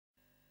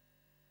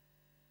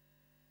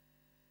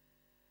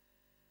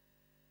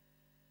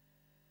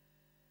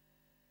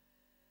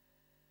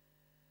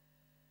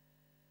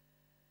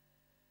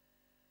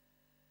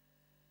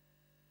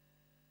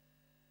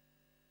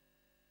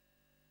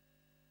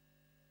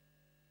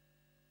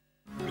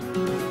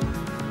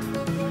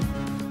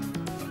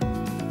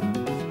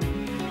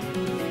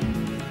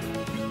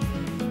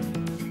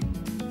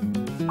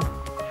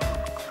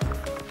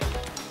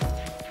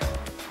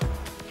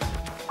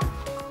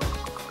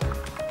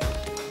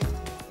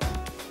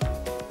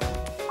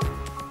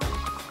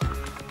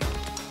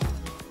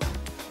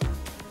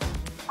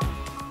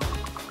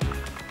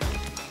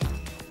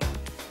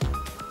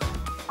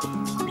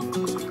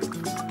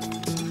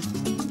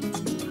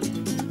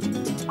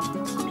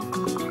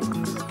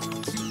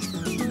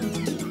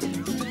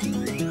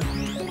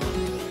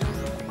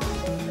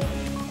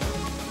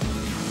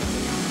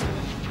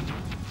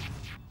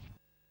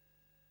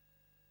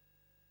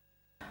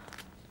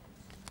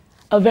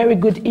A very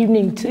good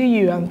evening to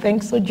you, and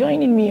thanks for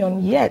joining me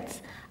on yet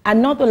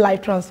another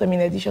life-transforming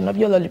edition of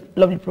your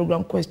lovely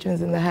program,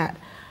 Questions in the Heart.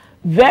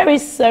 Very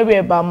sorry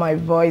about my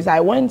voice.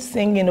 I went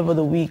singing over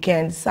the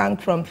weekend, sang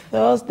from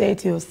Thursday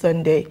till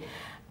Sunday,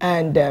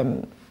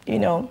 and, you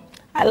know,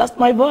 I lost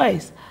my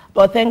voice.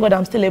 But thank God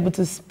I'm still able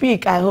to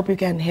speak. I hope you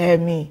can hear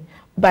me.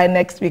 By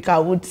next week, I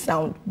would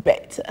sound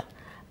better.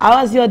 How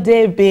has your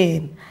day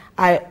been?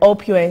 I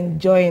hope you're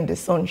enjoying the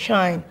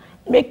sunshine.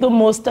 Make the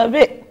most of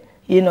it.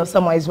 You know,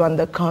 summer is around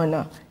the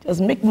corner.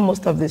 Just make the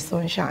most of the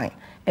sunshine.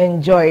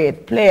 Enjoy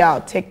it. Play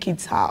out. Take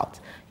kids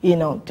out. You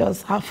know,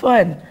 just have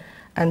fun.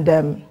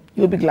 And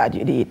you'll be glad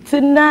you did.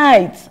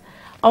 Tonight,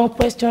 on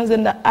Questions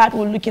in the Heart,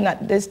 we're looking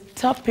at this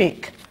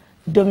topic,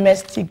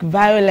 domestic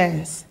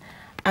violence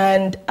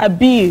and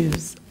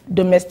abuse.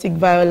 Domestic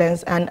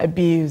violence and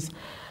abuse.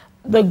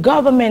 The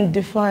government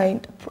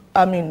defined,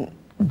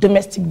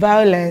 domestic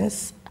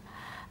violence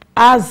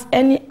as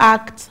any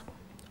act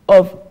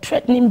of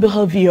threatening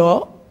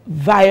behavior,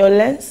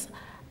 violence,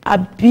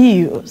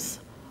 abuse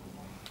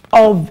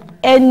of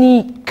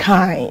any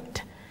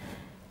kind.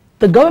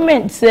 The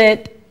government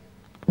said,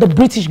 the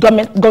British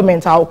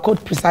government, I'll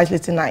quote precisely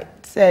tonight,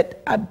 said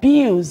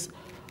abuse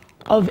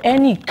of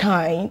any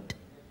kind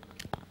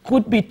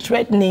could be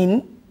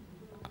threatening,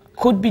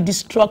 could be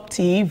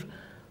destructive,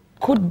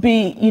 could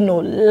be, you know,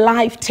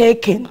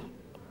 life-taking.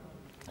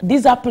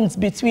 This happens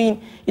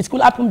between, it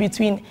could happen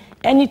between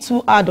any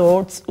two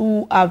adults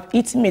who have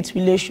intimate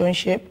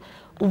relationship,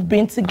 who've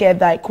been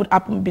together. It could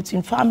happen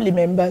between family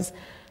members.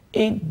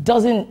 It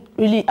doesn't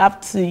really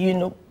have to, you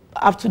know,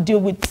 have to deal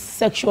with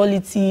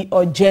sexuality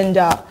or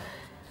gender.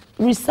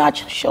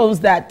 Research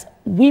shows that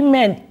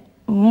women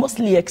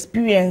mostly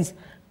experience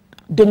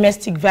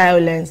domestic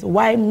violence,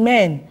 while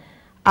men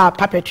are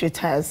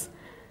perpetrators.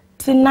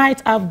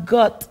 Tonight, I've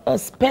got a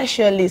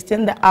specialist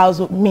in the house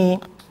with me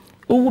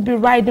who will be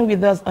riding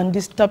with us on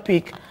this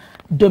topic,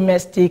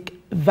 domestic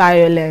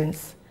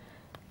violence.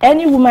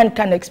 Any woman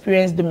can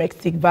experience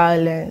domestic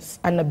violence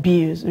and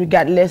abuse,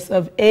 regardless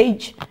of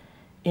age,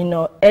 you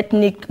know,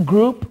 ethnic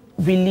group,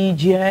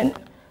 religion,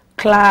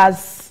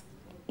 class,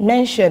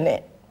 mention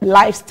it,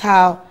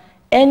 lifestyle.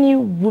 Any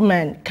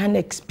woman can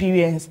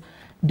experience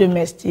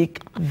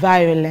domestic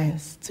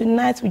violence.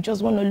 Tonight, we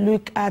just want to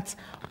look at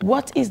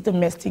what is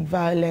domestic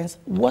violence,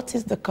 what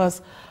is the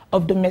cause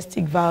of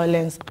domestic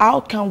violence, how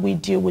can we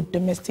deal with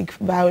domestic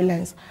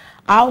violence,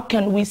 how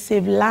can we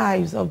save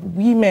lives of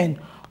women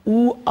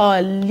who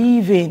are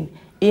living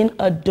in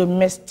a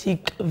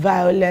domestic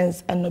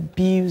violence and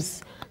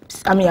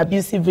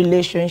abusive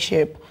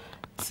relationship.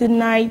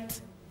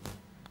 Tonight,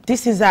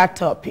 this is our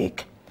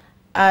topic.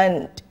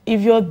 And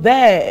if you're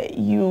there,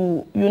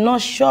 you're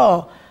not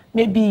sure,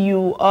 maybe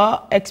you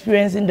are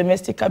experiencing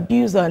domestic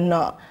abuse or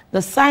not.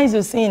 The signs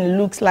you're seeing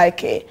looks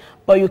like it,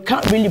 but you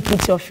can't really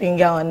put your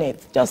finger on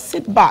it. Just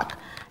sit back,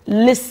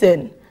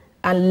 listen,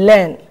 and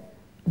learn.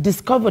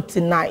 Discover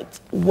tonight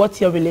what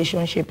your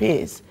relationship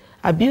is,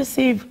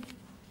 abusive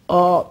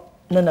or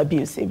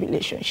non-abusive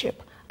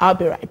relationship. I'll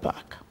be right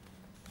back.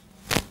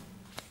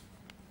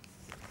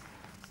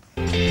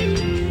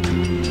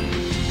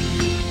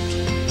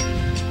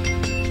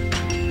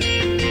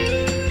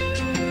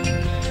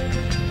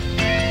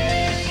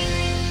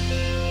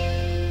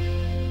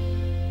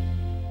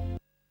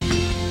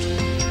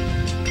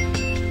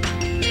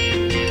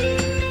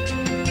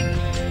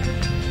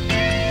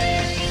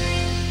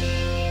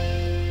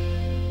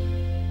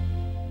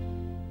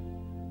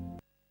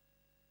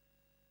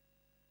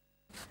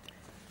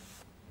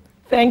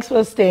 Thanks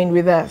for staying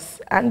with us.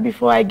 And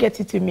before I get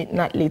you to meet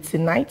Natalie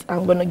tonight,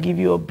 I'm going to give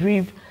you a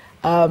brief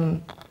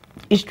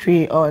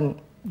history on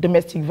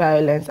domestic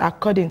violence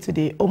according to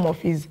the Home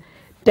Office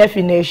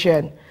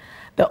definition.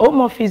 The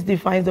Home Office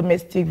defines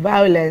domestic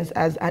violence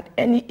as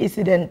any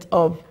incident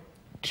of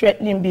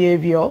threatening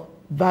behavior,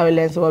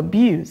 violence, or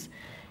abuse.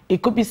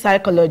 It could be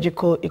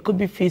psychological, it could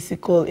be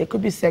physical, it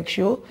could be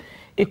sexual,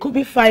 it could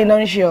be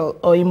financial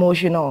or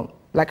emotional.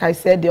 Like I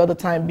said the other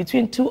time,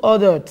 between two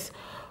adults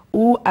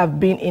who have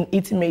been in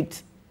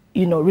intimate,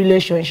 you know,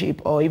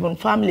 relationship or even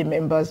family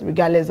members,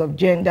 regardless of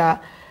gender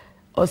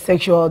or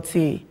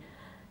sexuality.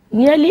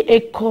 Nearly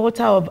a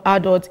quarter of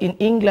adults in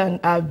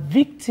England are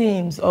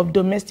victims of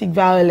domestic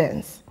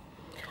violence.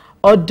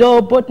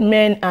 Although both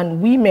men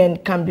and women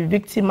can be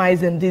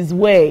victimized in this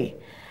way,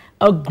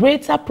 a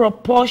greater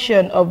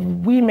proportion of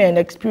women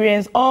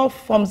experience all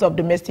forms of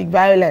domestic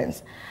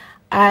violence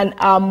and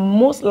are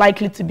most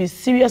likely to be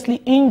seriously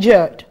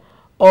injured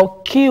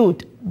or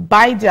killed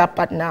by their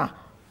partner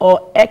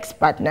or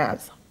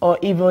ex-partners or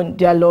even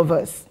their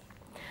lovers.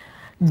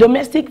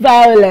 Domestic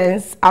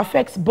violence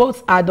affects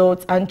both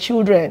adults and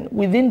children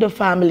within the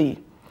family.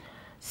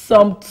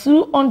 Some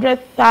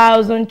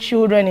 200,000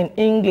 children in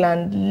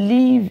England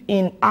live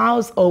in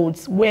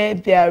households where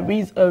there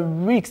is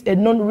a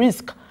known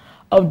risk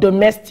of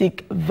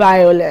domestic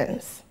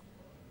violence.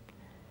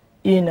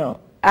 You know,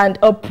 and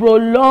a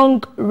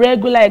prolonged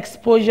regular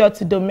exposure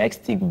to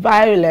domestic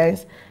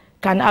violence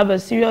can have a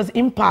serious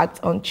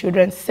impact on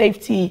children's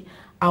safety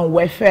and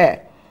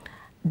welfare.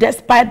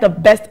 despite the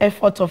best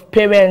efforts of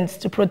parents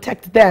to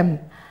protect them.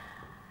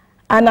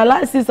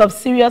 Analysis of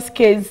serious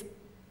case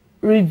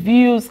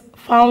reviews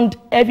found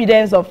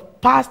evidence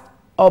of past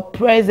or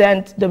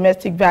present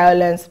domestic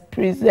violence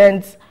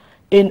present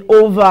in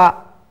over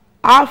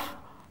half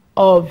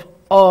of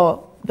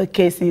all the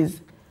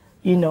cases,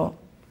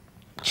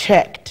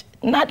 checked.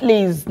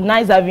 Natalie, it's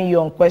nice having you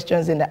on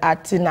Questions in the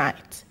Heart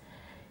tonight.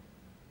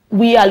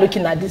 We are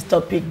looking at this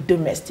topic,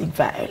 domestic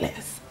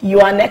violence.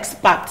 You are an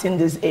expert in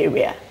this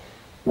area.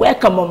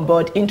 Welcome on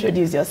board.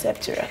 Introduce yourself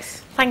to us.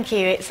 Thank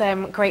you. It's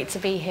great to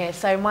be here.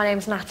 So my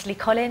name's Natalie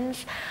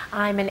Collins.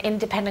 I'm an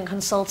independent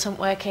consultant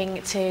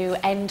working to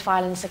end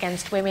violence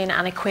against women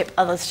and equip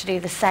others to do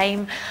the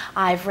same.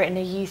 I've written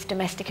a youth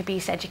domestic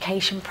abuse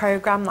education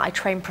programme that I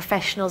train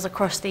professionals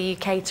across the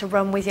UK to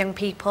run with young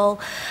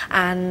people,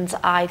 and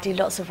I do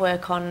lots of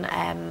work on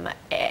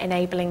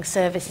enabling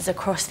services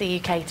across the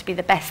UK to be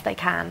the best they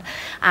can,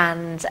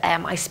 and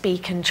I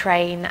speak and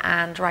train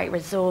and write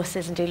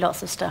resources and do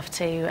lots of stuff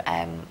to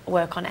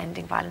work on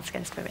ending violence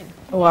against women.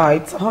 Wow,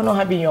 it's an honor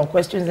having you on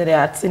Questions in the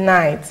Heart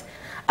tonight.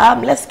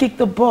 Let's kick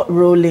the ball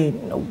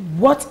rolling.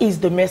 What is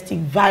domestic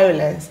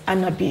violence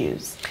and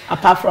abuse,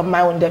 apart from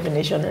my own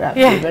definition that I've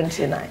given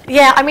tonight?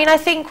 Yeah, I mean, I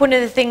think one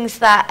of the things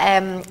that,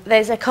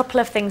 there's a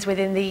couple of things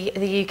within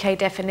the UK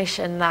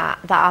definition that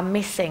are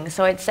missing.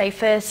 So I'd say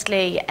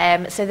firstly,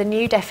 so the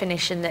new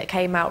definition that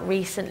came out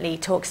recently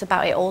talks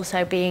about it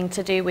also being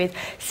to do with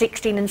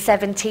 16 and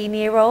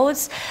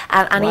 17-year-olds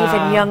and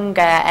even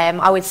younger.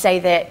 I would say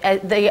that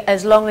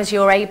as long as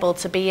you're able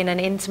to be in an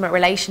intimate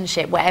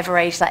relationship, whatever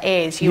age that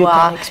is,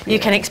 you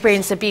can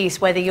experience abuse,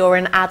 whether you're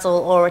an adult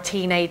or a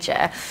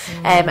teenager.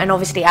 And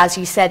obviously, as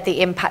you said,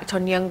 the impact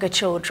on younger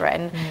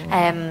children.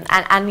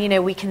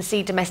 And we can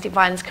see domestic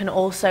violence can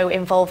also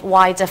involve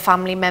wider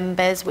family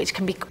members, which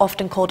can be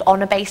often called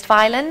honour-based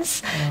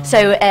violence.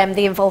 So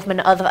the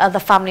involvement of other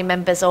family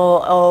members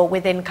or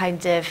within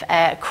kind of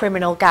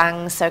criminal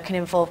gangs, so it can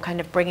involve kind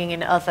of bringing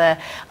in other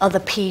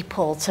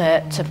people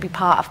to be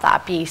part of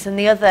that abuse. And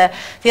the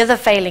other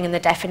failing in the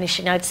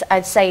definition,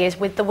 I'd say, is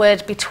with the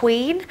word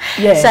between.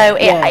 So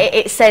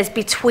it says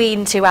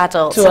between two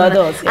adults.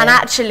 And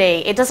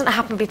actually, it doesn't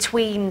happen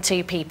between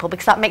two people,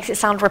 because that makes it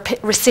sound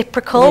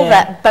reciprocal,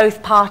 that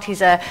both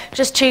parties are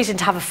just choosing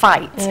to have a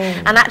fight.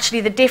 And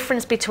actually, the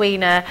difference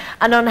between an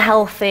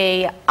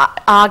unhealthy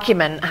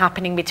argument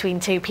happening between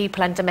two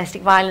people and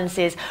domestic violence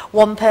is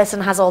one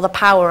person has all the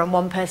power and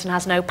one person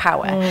has no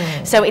power.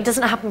 So it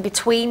doesn't happen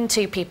between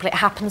two people, it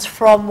happens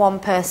from one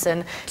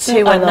person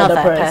to another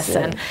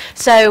person.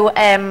 So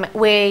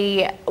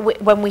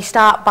when we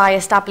start by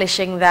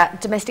establishing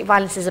that domestic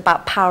violence is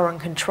about power and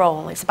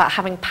control, it's about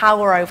having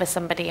power over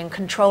somebody and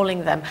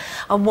controlling them,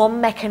 and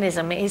one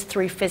mechanism is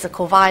through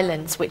physical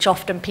violence, which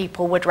often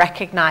people would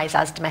recognise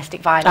as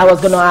domestic violence. I was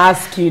going to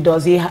ask you,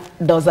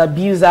 does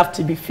abuse have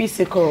to be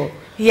physical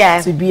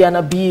to be an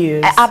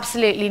abuse?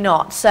 Absolutely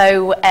not.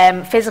 So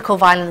physical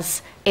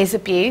violence is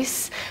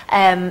abuse.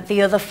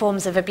 The other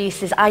forms of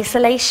abuse is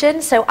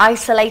isolation, so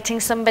isolating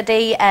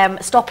somebody,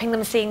 stopping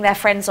them seeing their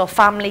friends or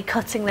family,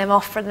 cutting them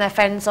off from their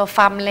friends or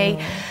family,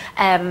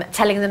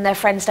 telling them their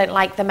friends don't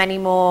like them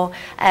anymore,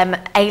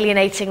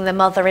 alienating the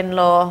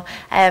mother-in-law.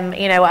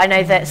 I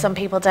know that some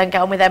people don't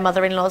get on with their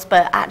mother-in-laws,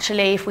 but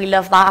actually if we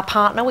love our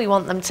partner, we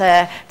want them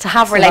to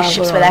have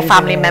relationships with their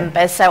family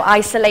members. So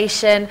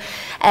isolation,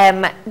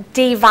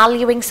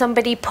 devaluing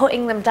somebody,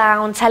 putting them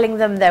down, telling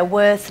them they're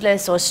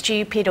worthless or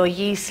stupid or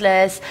useless,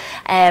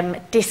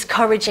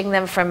 discouraging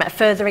them from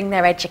furthering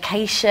their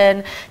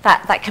education.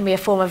 That can be a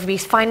form of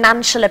abuse.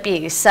 Financial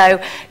abuse, so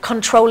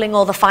controlling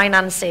all the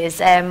finances.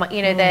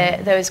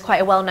 There was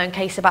quite a well-known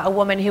case about a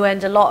woman who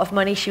earned a lot of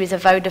money. She was a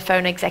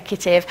Vodafone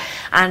executive,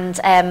 and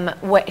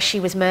she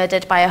was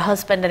murdered by her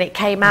husband, and it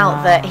came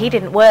out that he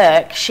didn't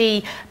work.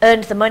 She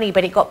earned the money,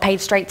 but it got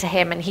paid straight to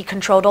him, and he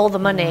controlled all the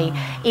money,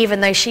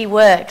 even though she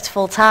worked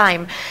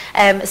full-time.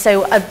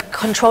 So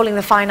controlling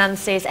the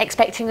finances,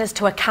 expecting us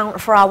to account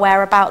for our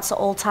whereabouts at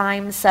all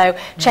times, so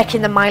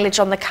checking the mileage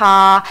on the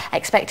car,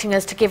 expecting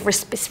us to give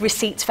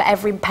receipts for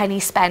every penny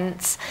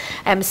spent.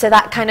 So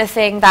that kind of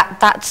thing,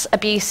 that's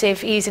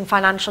abusive, using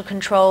financial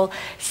control.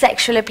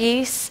 Sexual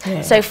abuse,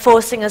 so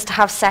forcing us to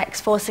have sex,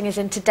 forcing us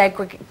into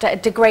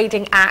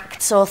degrading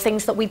acts or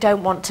things that we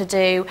don't want to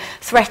do,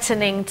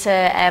 threatening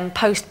to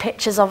post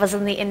pictures of us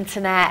on the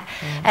internet,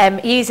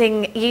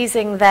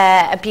 using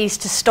their abuse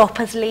to stop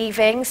us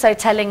leaving, so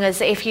telling us,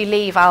 if you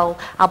leave, I'll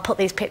put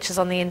these pictures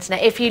on the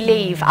internet, if you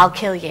leave, I'll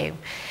kill you.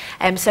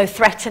 So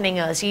threatening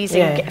us,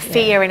 using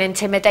fear and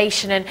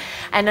intimidation,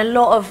 and a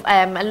lot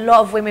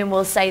of women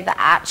will say that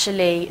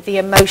actually the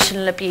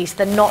emotional abuse,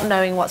 the not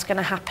knowing what's going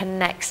to happen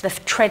next, the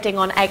treading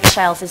on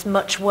eggshells is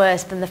much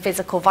worse than the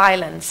physical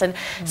violence. And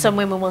some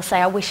women will say,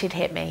 I wish he'd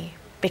hit me.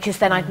 because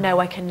then I'd know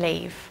I can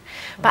leave.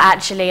 But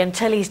actually,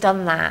 until he's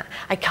done that,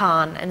 I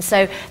can't. And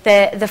so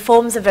the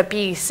forms of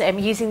abuse,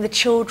 using the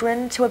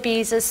children to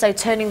abuse us, so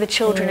turning the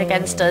children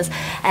against us,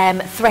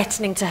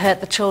 threatening to hurt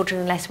the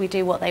children unless we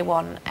do what they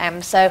want.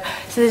 So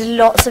there's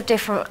lots of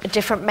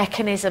different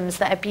mechanisms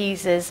that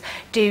abusers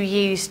do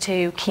use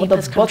to keep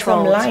us controlled. The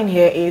bottom line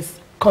here is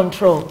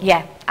control.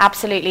 Yeah,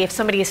 absolutely. If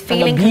somebody is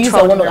feeling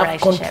controlled controlled in a have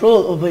relationship,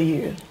 control over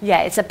you.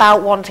 Yeah, it's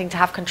about wanting to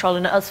have control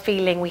and us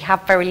feeling we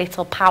have very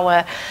little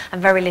power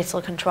and very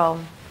little control.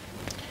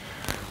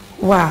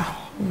 Wow.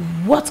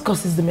 What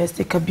causes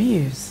domestic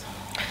abuse?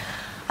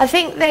 I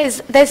think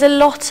there's a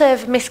lot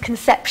of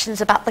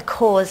misconceptions about the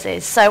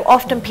causes. So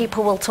often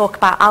people will talk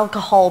about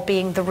alcohol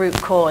being the root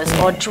cause,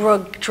 or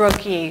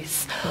drug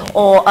use,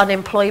 or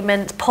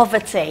unemployment.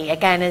 Poverty,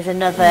 again, is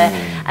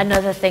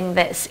another thing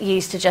that's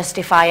used to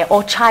justify it.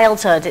 Or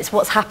childhood, it's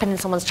what's happened in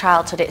someone's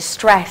childhood. It's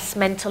stress,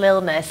 mental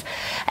illness.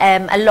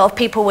 A lot of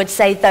people would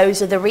say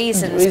those are the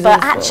reasons.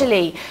 But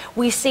actually,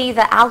 we see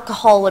that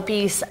alcohol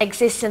abuse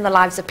exists in the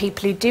lives of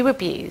people who do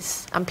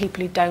abuse and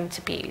people who don't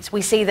abuse.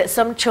 We see that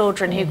some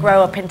children who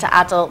grow up into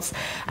adults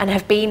and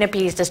have been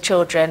abused as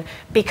children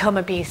become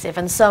abusive,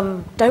 and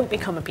some don't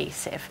become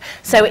abusive.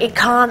 So it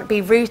can't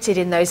be rooted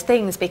in those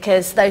things,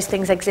 because those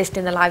things exist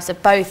in the lives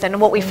of both.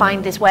 And what we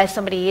find is where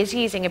somebody is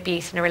using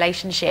abuse in a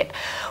relationship,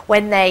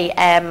 when they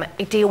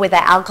deal with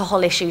their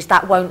alcohol issues,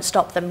 that won't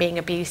stop them being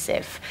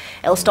abusive.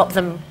 It'll stop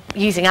them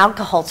using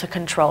alcohol to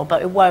control,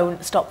 but it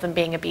won't stop them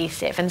being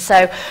abusive. And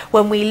so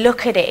when we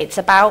look at it, it's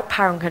about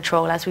power and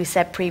control, as we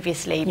said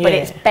previously, but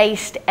it's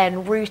based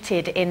and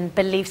rooted in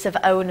beliefs of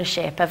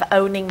ownership, of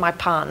owning my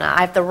partner.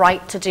 I have the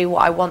right to do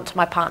what I want to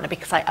my partner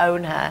because I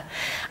own her.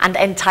 And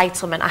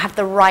entitlement, I have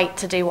the right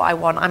to do what I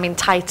want, I'm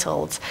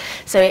entitled.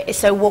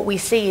 So what we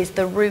see is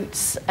the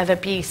roots of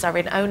abuse are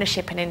in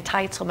ownership and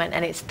entitlement,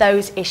 and it's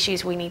those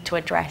issues we need to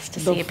address to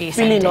see abuse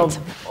ended. The feeling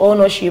of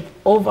ownership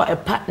over a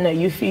partner,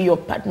 you feel your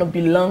partner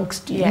belongs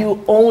to you,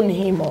 you own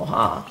him or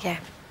her. Yeah.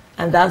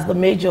 And that's the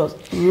major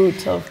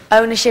root of...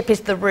 Ownership is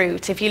the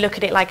root. If you look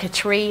at it like a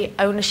tree,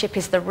 ownership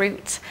is the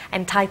root,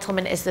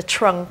 entitlement is the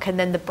trunk, and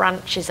then the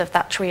branches of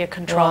that tree are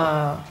control.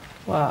 Wow,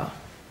 wow.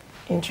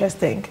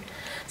 Interesting.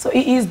 So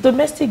is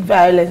domestic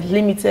violence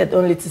limited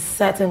only to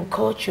certain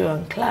culture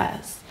and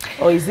class?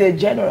 Or is it a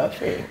general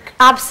thing?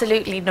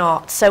 Absolutely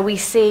not. So we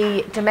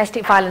see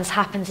domestic violence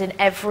happens in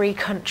every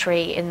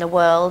country in the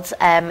world.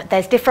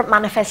 There's different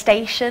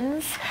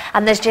manifestations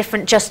and there's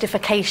different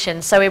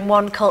justifications. So in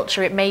one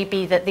culture it may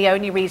be that the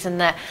only reason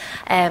that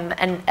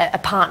a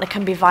partner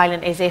can be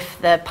violent is if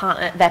their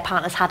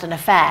partner's had an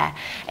affair.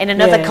 In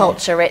another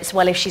culture it's,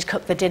 well, if she's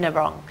cooked the dinner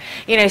wrong.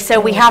 You know, so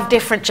we have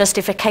different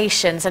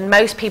justifications, and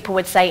most people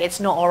would say it's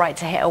not all right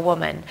to hit a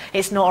woman.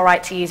 It's not all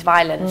right to use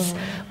violence.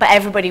 But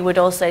everybody would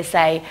also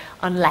say,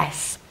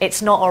 unless.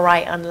 It's not all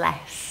right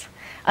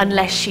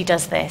unless she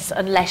does this,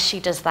 unless she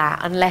does that,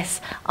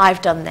 unless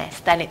I've done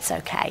this, then it's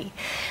okay.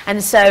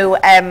 And so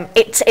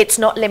it's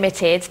not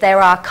limited. There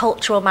are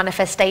cultural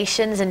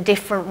manifestations and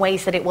different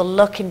ways that it will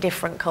look in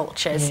different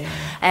cultures.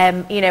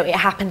 You know, it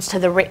happens to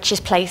the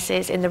richest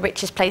places, in the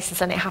richest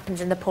places, and it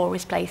happens in the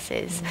poorest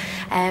places.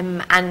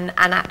 And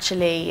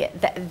actually,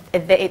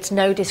 it's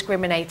no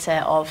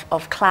discriminator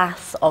of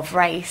class, of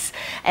race,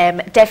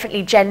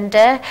 definitely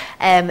gender,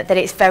 that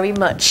it's very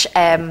much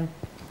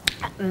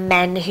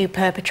men who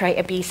perpetrate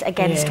abuse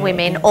against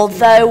women,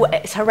 although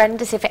it's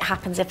horrendous if it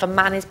happens. If a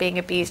man is being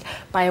abused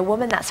by a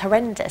woman, that's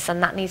horrendous,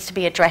 and that needs to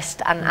be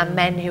addressed, and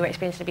men who are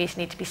experiencing abuse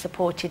need to be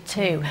supported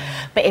too.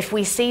 But if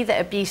we see that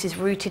abuse is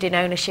rooted in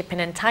ownership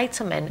and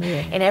entitlement,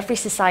 in every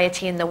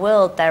society in the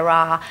world there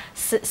are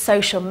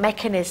social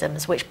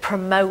mechanisms which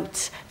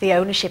promote the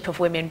ownership of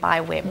women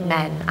by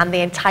men and the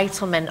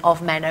entitlement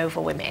of men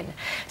over women.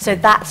 So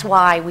that's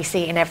why we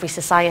see it in every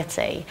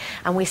society,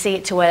 and we see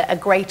it to a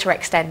greater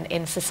extent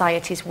in societies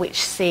which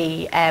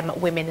see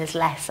women as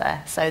lesser.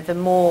 So the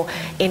more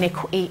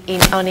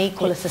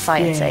unequal a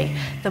society,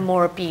 the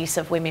more abuse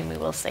of women we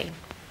will see.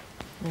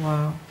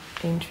 Wow,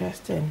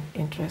 interesting,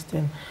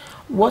 interesting.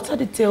 What are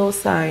the telltale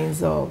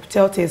signs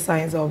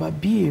of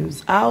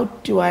abuse? How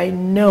do I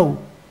know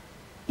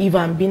if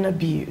I'm being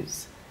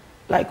abused?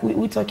 Like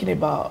we're talking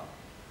about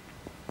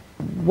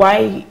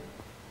why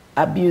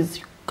abuse,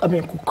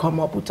 could come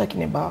up. We're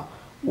talking about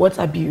what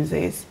abuse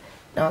is.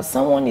 Now,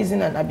 someone is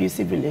in an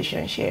abusive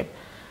relationship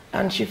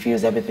and she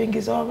feels everything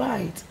is all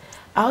right.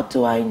 How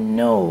do I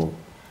know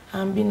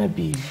I'm being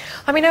abused?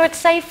 I mean, I would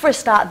say for a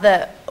start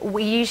that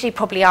we usually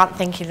probably aren't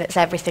thinking that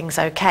everything's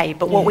okay,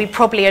 but what we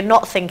probably are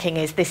not thinking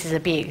is this is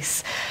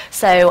abuse.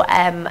 So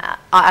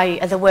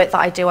the work that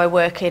I do, I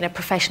work in a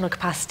professional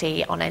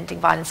capacity on ending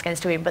violence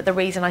against women, but the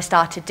reason I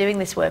started doing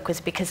this work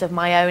was because of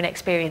my own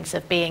experience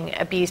of being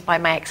abused by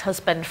my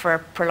ex-husband for a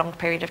prolonged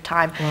period of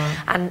time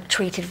and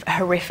treated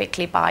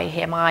horrifically by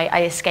him.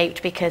 I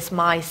escaped because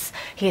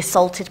he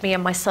assaulted me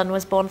and my son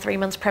was born 3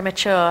 months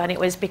premature, and it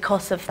was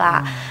because of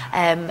that,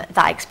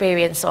 that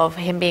experience of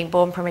him being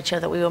born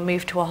premature that we were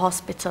moved to a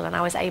hospital, and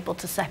I was able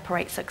to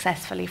separate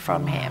successfully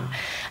from him.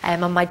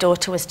 And my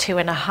daughter was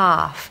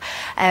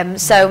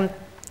 2.5.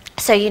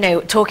 So, you know,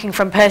 talking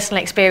from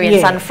personal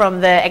experience and from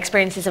the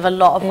experiences of a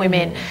lot of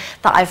women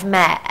that I've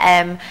met,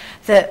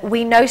 that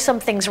we know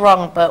something's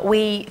wrong, but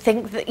we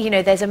think that, you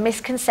know, there's a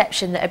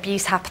misconception that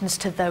abuse happens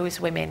to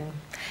those women.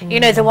 You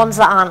know, the ones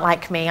that aren't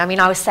like me. I mean,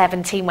 I was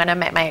 17 when I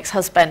met my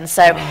ex-husband,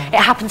 so it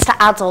happens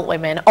to adult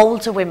women,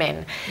 older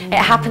women. It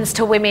happens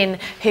to women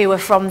who are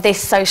from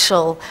this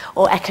social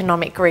or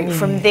economic group,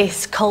 from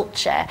this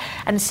culture.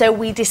 And so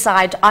we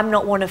decide, I'm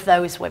not one of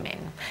those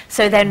women.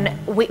 So then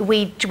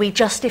we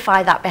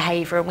justify that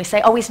behaviour and we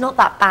say, oh, he's not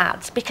that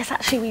bad, because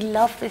actually we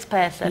love this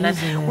person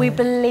and we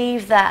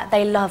believe that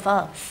they love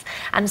us.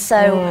 And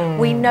so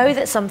we know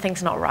that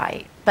something's not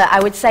right. But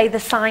I would say the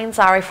signs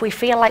are, if we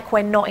feel like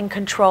we're not in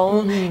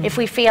control, if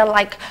we feel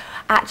like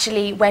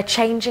actually we're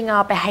changing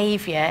our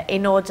behaviour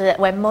in order,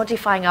 we're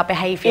modifying our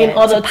behaviour in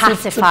order to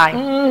pacify.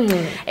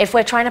 If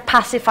we're trying to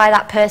pacify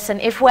that person,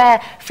 if we're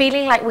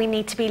feeling like we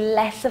need to be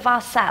less of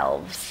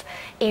ourselves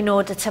in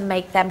order to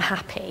make them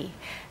happy,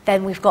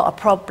 then we've got a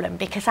problem,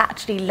 because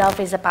actually love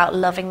is about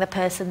loving the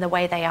person the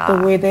way they are.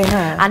 The way they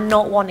are. And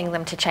not wanting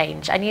them to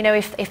change. And you know,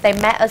 if they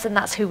met us and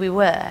that's who we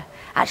were,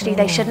 actually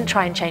they shouldn't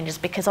try and change us,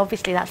 because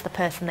obviously that's the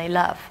person they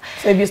love.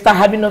 So if you start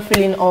having a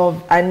feeling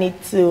of, I need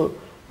to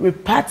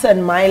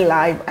repattern my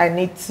life, I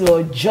need to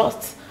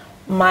adjust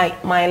my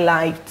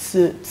life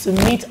to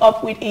meet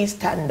up with his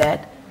standard,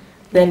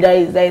 then there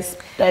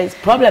is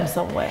problem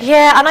somewhere.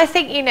 Yeah, and I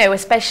think, you know,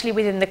 especially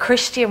within the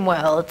Christian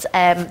world,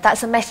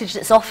 that's a message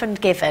that's often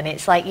given.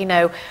 It's like, you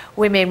know,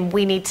 women,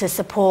 we need to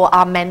support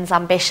our men's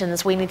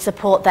ambitions, we need to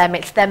support them,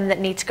 it's them that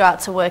need to go out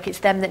to work, it's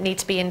them that need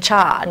to be in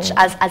charge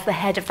as the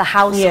head of the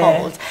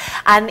household.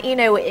 And, you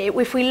know,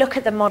 if we look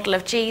at the model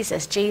of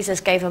Jesus,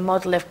 Jesus gave a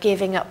model of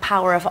giving up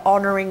power, of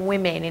honouring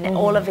women in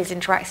all of his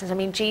interactions. I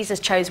mean, Jesus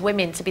chose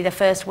women to be the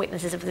first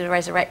witnesses of the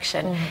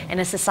resurrection in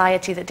a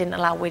society that didn't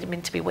allow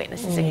women to be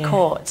witnesses in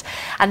court.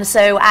 And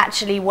so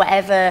actually,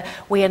 whatever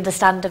we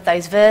understand of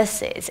those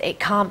verses, it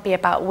can't be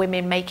about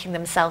women making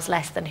themselves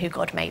less than who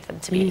God made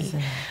them to be.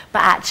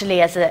 But actually,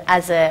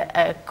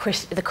 the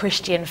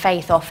Christian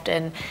faith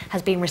often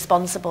has been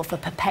responsible for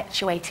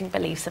perpetuating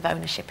beliefs of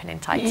ownership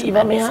and entitlement. If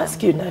I may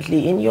ask you,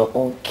 Natalie, in your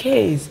own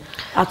case,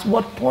 at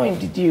what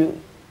point did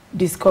you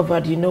discover,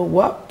 you know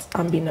what,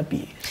 I'm being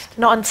abused?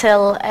 Not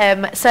until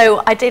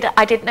so I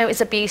did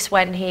notice abuse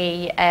when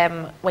he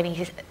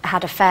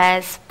had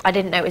affairs. I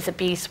didn't notice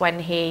abuse when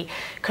he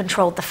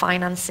controlled the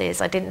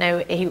finances. I didn't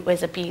know it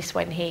was abuse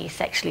when he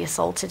sexually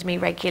assaulted me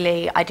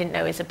regularly. I didn't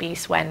know it was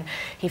abuse when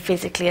he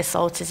physically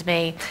assaulted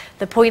me.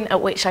 The point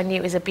at which I knew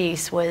it was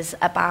abuse was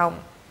about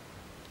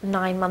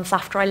 9 months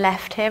after I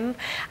left him,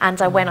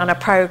 and I went on a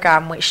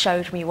program which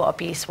showed me what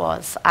abuse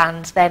was,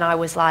 and then I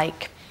was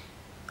like,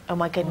 oh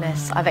my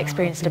goodness, I've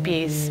experienced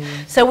abuse.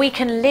 So we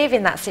can live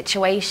in that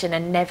situation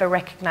and never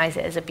recognise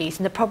it as abuse.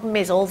 And the problem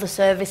is, all the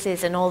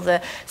services and all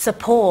the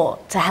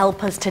support to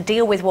help us to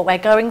deal with what we're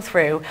going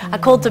through are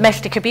called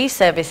domestic abuse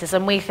services,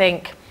 and we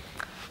think,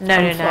 no,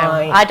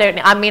 I don't.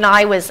 I mean,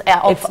 I was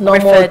it's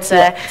normal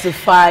to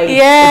fight.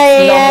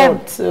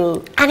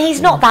 And he's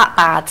not that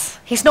bad.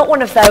 He's not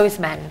one of those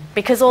men,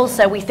 because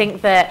also we think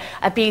that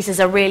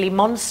abusers are really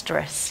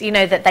monstrous. You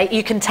know, that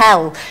you can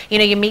tell. You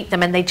know, you meet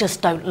them and they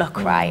just don't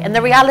look right. And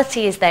the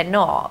reality is they're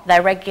not.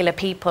 They're regular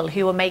people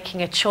who are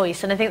making a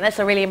choice. And I think that's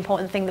a really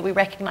important thing, that we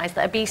recognise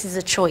that abuse is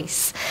a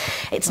choice.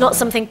 It's not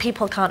something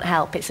people can't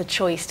help. It's a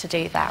choice to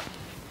do that.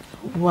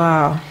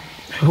 Wow.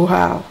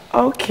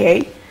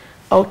 Okay.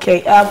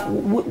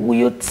 Will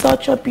you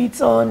touch a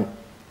bit on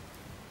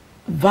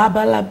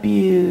verbal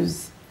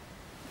abuse,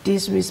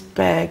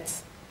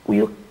 disrespect?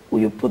 Will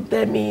you put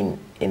them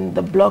in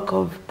the block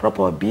of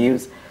proper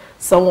abuse?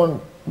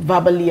 Someone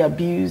verbally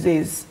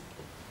abuses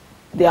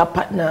their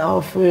partner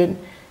often,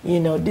 you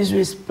know,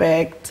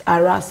 disrespect,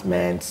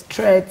 harassment,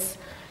 threats,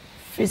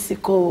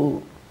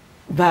 physical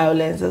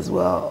violence as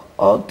well.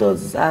 All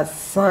those are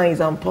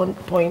signs and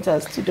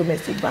pointers to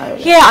domestic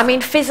violence. Yeah, I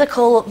mean,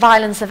 physical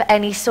violence of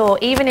any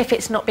sort, even if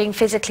it's not being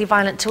physically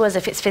violent to us,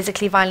 if it's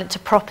physically violent to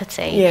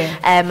property,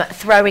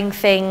 throwing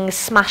things,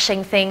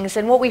 smashing things.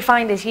 And what we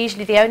find is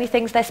usually the only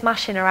things they're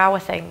smashing are our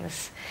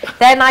things.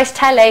 They're nice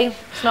telly,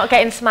 it's not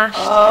getting smashed.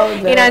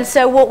 You know, and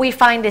so what we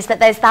find is that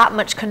there's that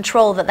much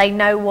control that they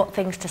know what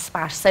things to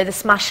smash. So the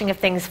smashing of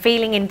things,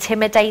 feeling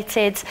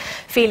intimidated,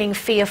 feeling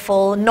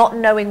fearful, not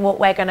knowing what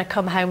we're going to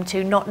come home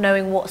to, not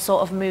knowing what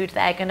sort of mood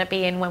they're going to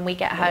be in when we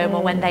get home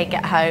or when they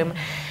get home,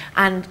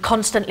 and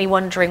constantly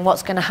wondering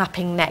what's going to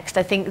happen next.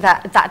 I think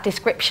that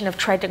description of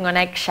treading on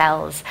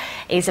eggshells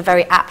is a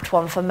very apt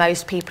one for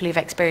most people who've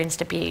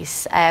experienced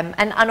abuse.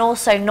 And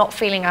also not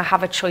feeling I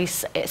have a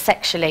choice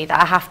sexually,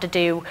 that I have to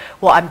do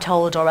what I'm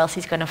told or else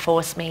he's going to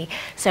force me.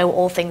 So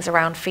all things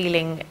around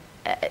feeling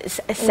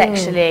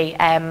sexually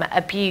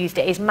abused,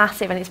 it is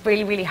massive, and it's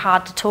really, really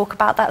hard to talk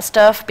about that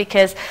stuff,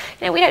 because,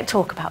 you know, we don't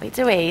talk about it,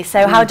 do we?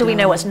 So how do we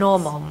know what's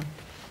normal?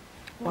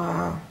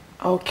 Wow.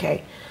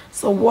 Okay.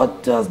 So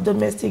what does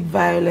domestic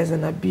violence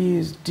and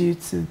abuse do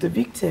to the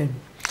victim?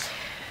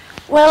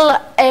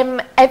 Well,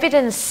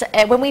 evidence,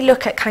 when we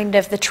look at kind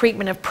of the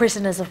treatment of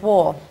prisoners of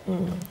war,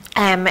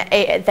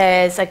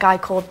 there's a guy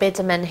called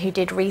Biderman who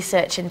did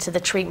research into the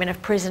treatment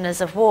of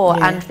prisoners of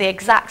war, and the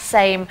exact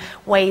same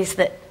ways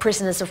that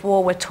prisoners of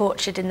war were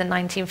tortured in the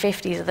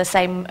 1950s are the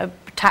same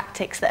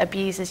tactics that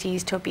abusers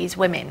use to abuse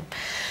women.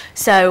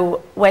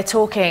 So we're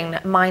talking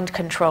mind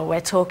control,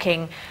 we're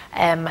talking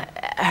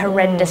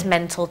horrendous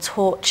mental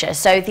torture.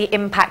 So the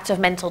impact of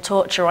mental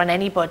torture on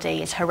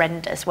anybody is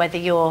horrendous, whether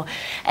you're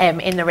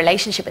in the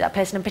relationship with that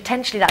person, and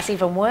potentially that's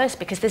even worse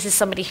because this is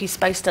somebody who's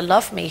supposed to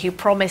love me, who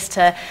promised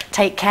to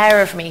take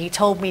care of me, who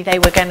told me they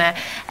were going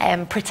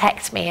to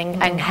protect me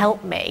and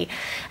help me.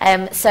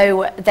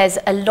 So there's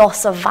a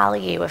loss of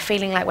value, of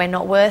feeling like we're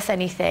not worth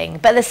anything,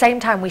 but at the same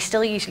time we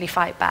still usually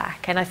fight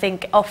back. And I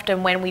think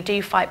often when we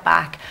do fight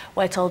back,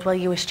 we're told, well,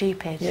 you were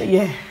stupid.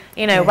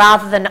 You know,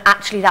 rather than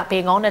actually that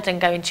being honoured and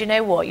going, do you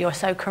know what, you're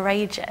so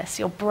courageous,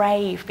 you're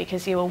brave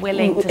because you were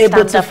willing to stand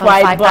up and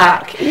fight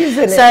back.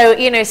 So,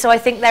 you know, so I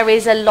think there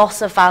is a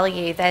loss of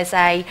value. There's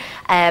a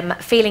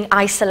feeling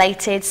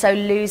isolated, so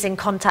losing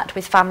contact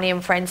with family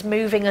and friends,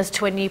 moving us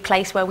to a new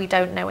place where we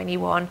don't know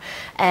anyone.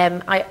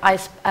 I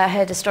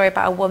heard a story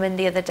about a woman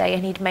the other day,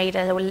 and he'd made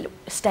her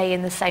stay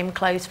in the same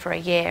clothes for a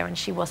year, and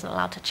she wasn't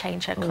allowed to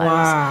change her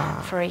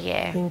clothes for a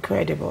year.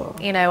 Incredible.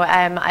 You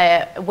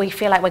know, we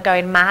feel like we're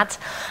going mad.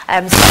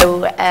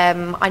 So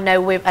I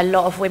know a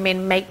lot of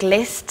women make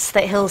lists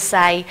that he'll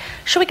say,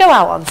 shall we go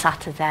out on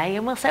Saturday?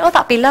 And we'll say, oh,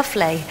 that'd be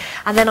lovely.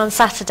 And then on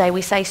Saturday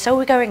we say, so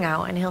we're going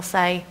out? And he'll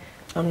say,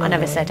 I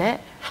never said it.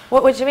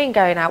 What do you mean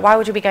going out? Why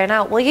would you be going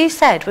out? Well, you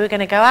said we were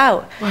going to go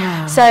out.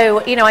 Wow.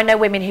 So, you know, I know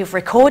women who've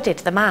recorded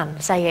the man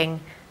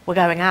saying, we're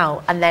going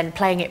out, and then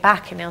playing it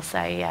back, and he'll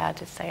say, yeah, I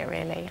did say it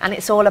really. And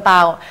it's all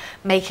about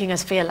making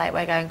us feel like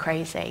we're going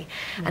crazy.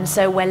 And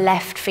so we're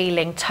left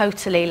feeling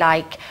totally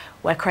like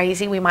we're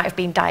crazy. We might have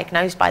been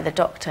diagnosed by the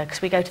doctor,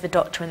 because we go to the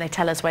doctor and they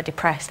tell us we're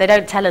depressed. They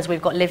don't tell us we've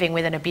got living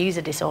with an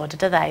abuser disorder,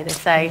 do they? They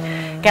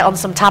say, get on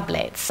some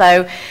tablets.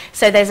 So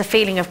there's a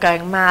feeling of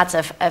going mad,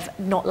 of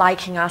not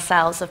liking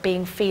ourselves, of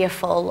being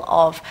fearful,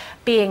 of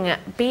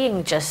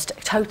being just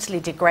totally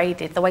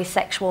degraded, the way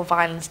sexual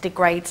violence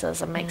degrades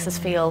us and makes us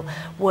feel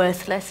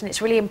worthless. And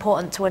it's really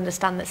important to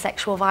understand that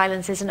sexual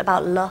violence isn't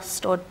about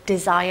lust or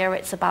desire,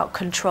 it's about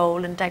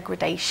control and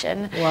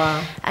degradation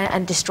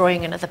and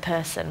destroying another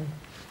person.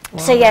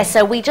 So yeah,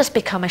 so we just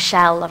become a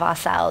shell of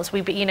ourselves.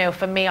 You know,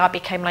 for me, I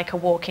became like a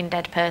walking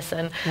dead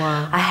person.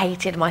 I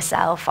hated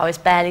myself. I was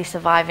barely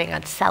surviving. I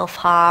had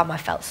self-harm. I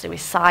felt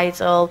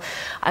suicidal.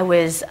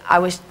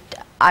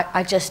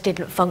 I just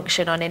didn't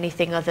function on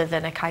anything other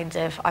than a kind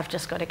of, I've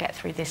just got to get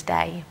through this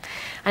day.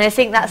 And I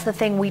think that's the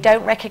thing. We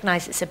don't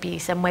recognise it's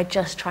abuse, and we're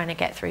just trying to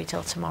get through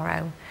till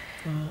tomorrow.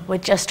 We're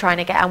just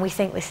trying to and we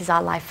think this is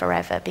our life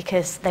forever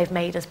because they've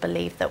made us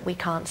believe that we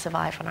can't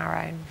survive on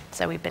our own.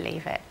 So we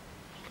believe it.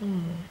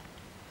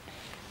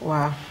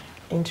 Wow,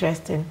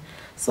 interesting.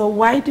 So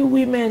why do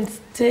women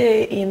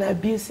stay in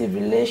abusive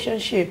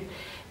relationship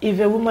if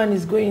a woman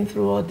is going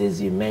through all this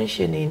you're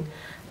mentioning,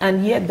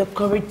 and yet the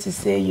courage to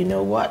say, you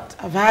know what,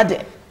 I've had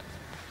it,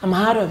 I'm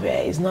out of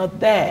it, it's not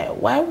there?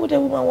 Why would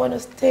a woman want to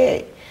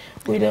stay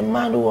with a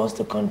man who wants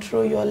to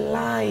control your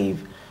life,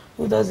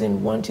 who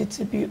doesn't want you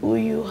to be who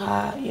you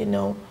are, you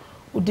know,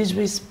 who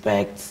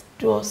disrespects,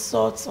 do all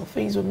sorts of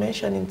things we're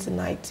mentioning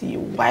tonight to you?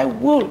 Why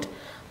would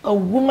a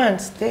woman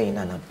stay in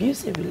an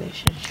abusive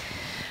relationship?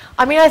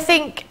 I mean, I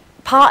think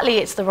partly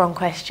it's the wrong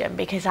question,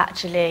 because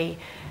actually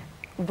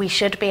we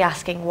should be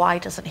asking, why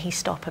doesn't he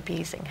stop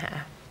abusing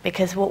her?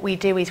 Because what we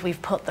do is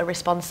we've put the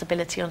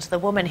responsibility onto the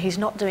woman who's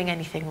not doing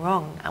anything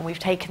wrong, and we've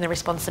taken the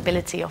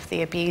responsibility off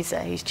the abuser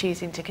who's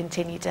choosing to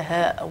continue to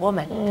hurt a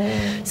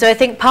woman. So I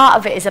think part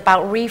of it is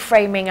about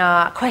reframing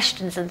our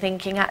questions and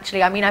thinking,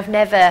 actually, I mean, I've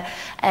never,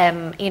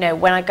 you know,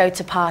 when I go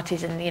to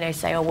parties and, you know,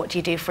 say, oh, what do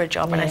you do for a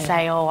job? And I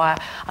say, oh,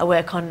 I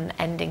work on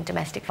ending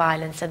domestic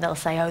violence, and they'll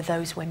say, oh,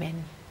 those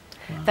women,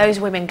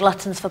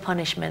 gluttons for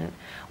punishment,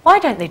 why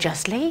don't they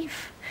just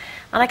leave?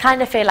 And I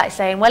kind of feel like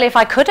saying, well, if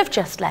I could have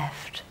just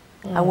left,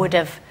 I would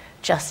have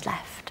just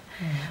left.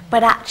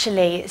 But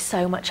actually it's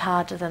so much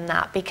harder than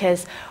that,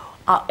 because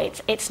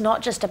it's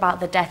not just about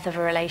the death of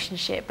a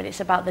relationship, but it's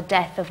about the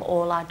death of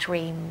all our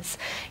dreams.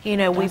 You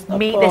know, we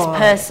meet this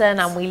person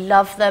and we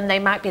love them. They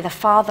might be the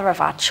father of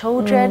our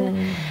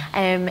children,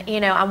 you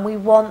know, and we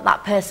want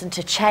that person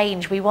to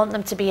change. We want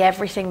them to be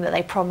everything that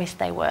they promised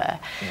they were.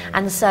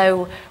 And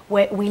so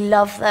we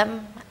love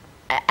them.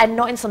 And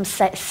not in some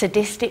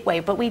sadistic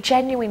way, but we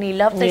genuinely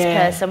love this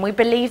person. We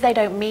believe they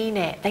don't mean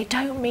it. They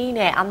don't mean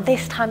it, and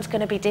this time's going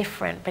to be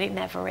different, but it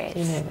never is.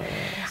 It never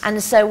is.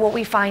 And so what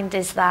we find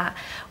is that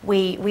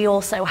we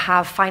also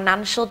have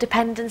financial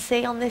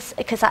dependency on this,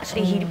 because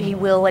actually he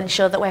will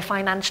ensure that we're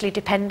financially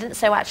dependent.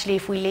 So actually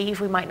if we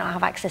leave, we might not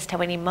have access to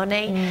any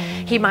money.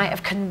 He might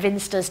have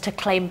convinced us to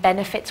claim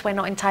benefits we're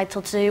not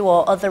entitled to,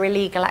 or other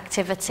illegal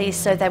activities.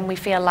 So then we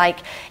feel like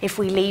if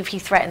we leave, he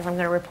threatens, I'm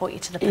going to report you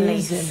to the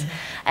police.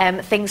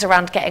 Things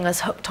around getting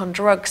us hooked on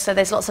drugs. So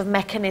there's lots of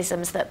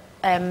mechanisms that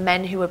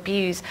men who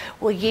abuse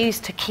will use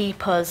to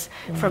keep us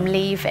from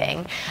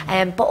leaving.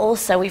 But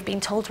also we've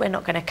been told we're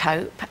not going to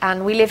cope,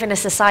 and we live in a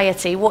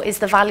society. What is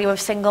the value of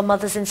single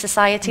mothers in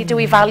society? Do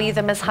we value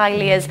them as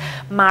highly as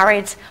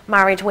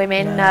married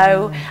women?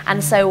 No.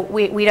 And so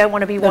we don't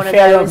want to be one of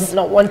those. Of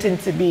not wanting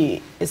to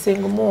be a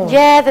single mom.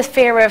 Yeah, the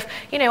fear of,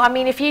 you know, I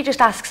mean, if you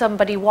just ask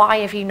somebody, why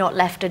have you not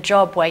left a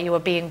job where you were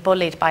being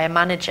bullied by a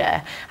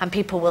manager? And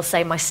people will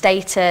say, my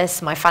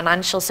status, my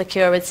financial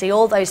security,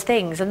 all those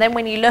things. And then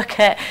when you look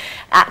at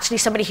actually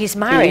somebody who's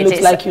married, it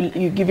looks like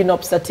you're giving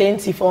up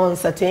certainty for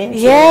uncertainty.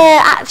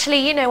 Yeah,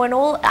 actually, you know,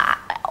 and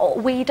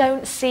we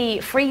don't see,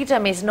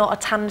 freedom is not a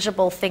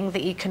tangible thing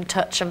that you can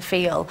touch and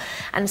feel.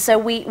 And so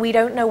we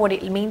don't know what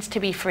it means to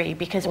be free,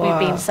 because we've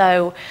been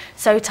so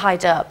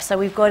tied up. So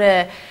we've got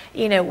to,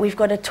 you know, we've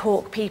got to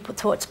talk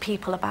to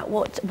people about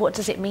what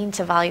does it mean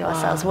to value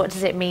ourselves? What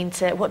does it mean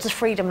to, what does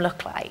freedom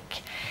look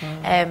like?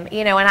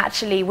 You know, and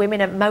actually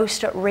women are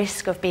most at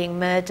risk of being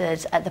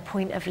murdered at the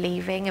point of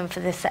leaving and for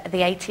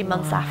the 18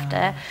 months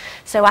after.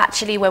 So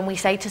actually when we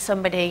say to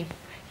somebody,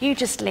 you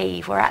just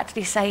leave, we're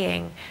actually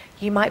saying,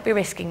 you might be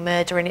risking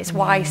murder, and it's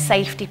why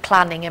safety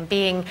planning and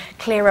being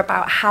clear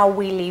about how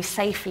we leave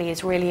safely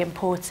is really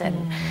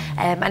important.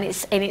 And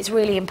it's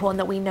really important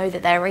that we know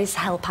that there is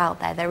help out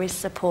there, there is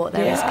support,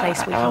 there is a place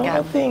we can go.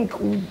 I think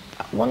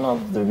one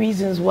of the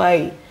reasons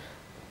why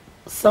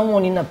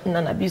someone in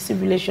an abusive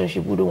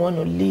relationship wouldn't want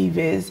to leave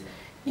is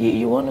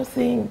you want to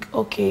think,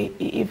 okay,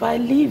 if I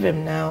leave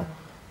him now,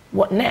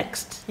 what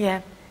next?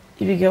 Yeah.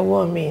 If you get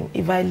what I mean.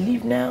 If I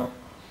leave now,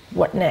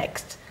 what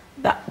next?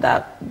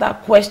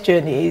 That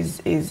question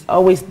is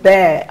always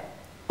there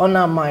on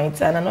our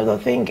minds. And another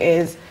thing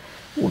is,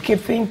 we keep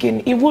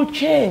thinking it will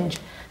change.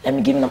 Let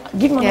me give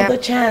him another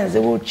chance.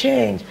 It will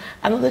change.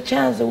 Another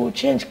chance. It will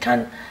change.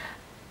 Can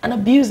an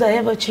abuser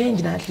ever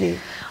change, Natalie?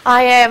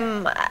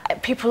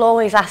 People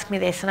always ask me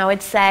this, and I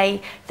would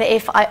say that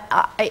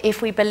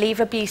if we believe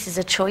abuse is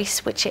a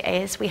choice, which it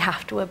is, we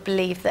have to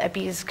believe that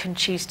abusers can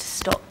choose to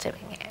stop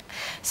doing it.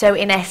 So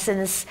in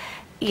essence,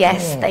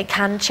 yes, they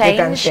can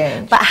change,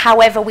 but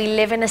however, we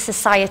live in a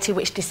society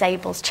which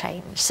disables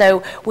change.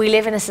 So we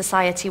live in a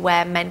society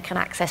where men can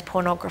access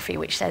pornography,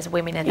 which says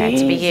women are there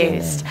to be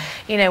used.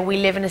 You know, we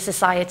live in a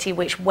society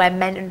where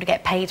men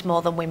get paid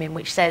more than women,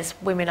 which says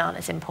women aren't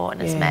as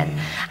important as men.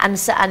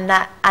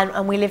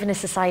 And we live in a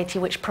society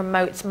which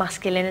promotes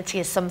masculinity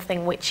as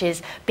something which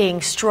is being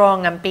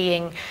strong and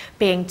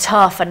being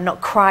tough and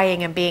not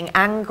crying and being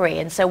angry.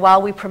 And so while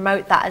we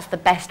promote that as the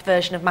best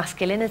version of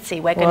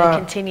masculinity, we're going to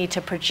continue to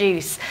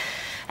produce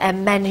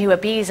men who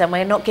abuse, and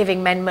we're not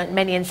giving men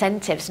many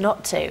incentives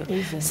not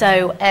to.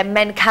 So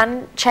men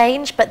can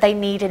change, but they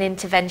need an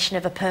intervention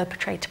of a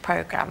perpetrator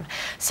program.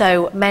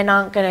 So men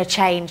aren't going to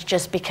change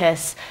just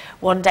because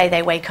one day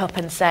they wake up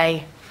and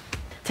say,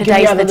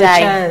 today's the day.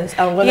 Chance.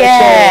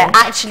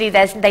 Actually,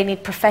 they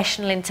need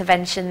professional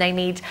intervention. They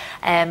need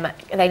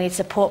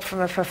support from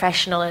a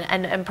professional,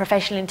 and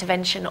professional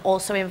intervention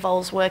also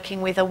involves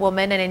working with a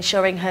woman and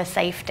ensuring her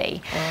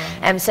safety.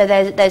 So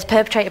there's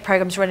perpetrator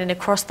programs running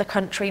across the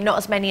country, not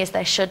as many as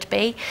there should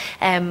be,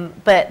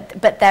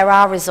 but there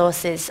are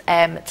resources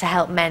to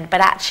help men.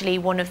 But actually,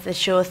 one of the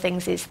sure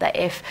things is that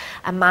if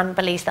a man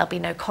believes there'll be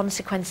no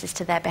consequences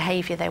to their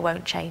behaviour, they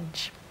won't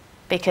change.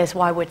 Because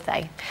why would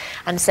they?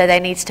 And so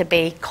there needs to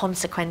be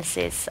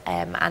consequences,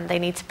 and they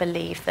need to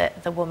believe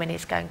that the woman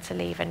is going to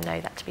leave and know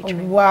that to be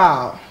true.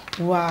 Wow,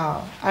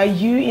 wow. Are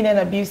you in an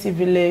abusive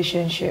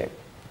relationship?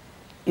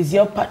 Is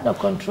your partner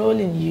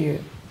controlling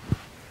you?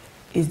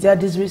 Is there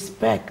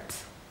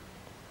disrespect?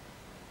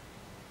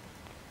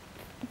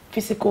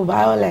 Physical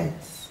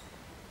violence,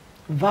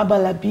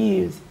 verbal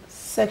abuse,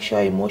 sexual,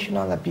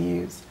 emotional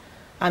abuse,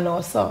 and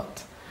all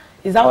sorts?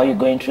 Is that what you're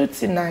going through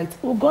tonight?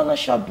 We'll go on a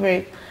short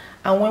break.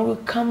 And when we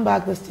come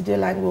back, the studio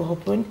line will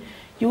open.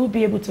 You will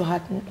be able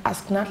to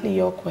ask Natalie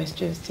your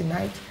questions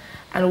tonight,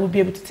 and we'll be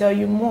able to tell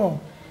you more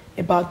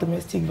about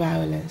domestic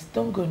violence.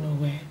 Don't go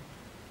nowhere.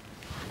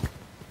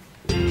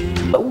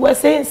 But we're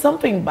saying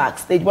something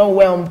backstage when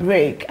we're on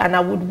break, and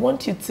I would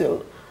want you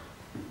to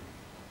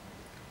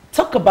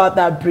talk about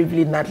that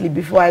briefly, Natalie,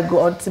 before I go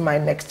on to my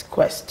next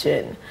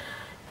question.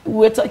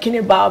 We're talking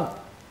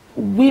about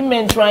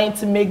women trying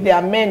to make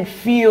their men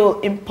feel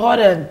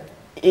important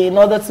in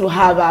order to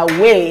have our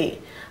way.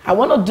 I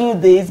want to do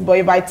this, but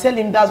if I tell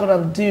him that's what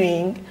I'm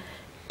doing,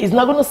 he's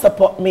not going to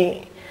support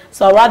me.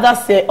 So I'd rather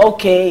say,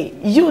 okay,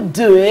 you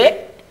do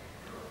it,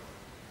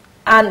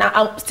 and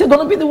I'm still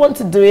going to be the one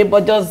to do it,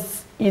 but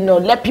just, you know,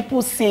 let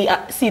people see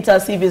it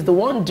as if it's the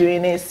one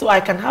doing it, so I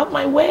can have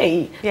my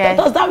way. Yeah.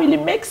 Does that really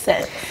make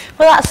sense?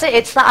 Well, that's it.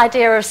 It's that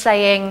idea of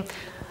saying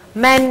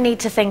men need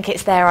to think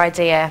it's their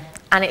idea,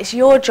 and it's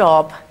your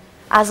job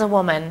as a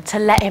woman to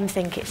let him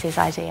think it's his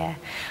idea.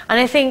 And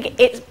I think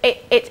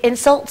it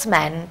insults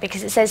men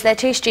because it says they're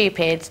too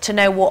stupid to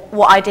know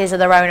what ideas are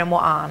their own and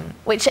what aren't.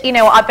 Which, you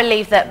know, I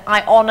believe that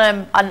I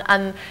honour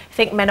and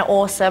think men are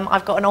awesome.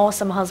 I've got an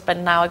awesome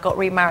husband now. I got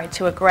remarried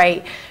to a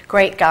great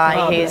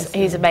guy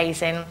who's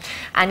amazing.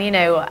 And, you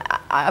know,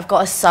 I've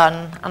got a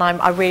son, and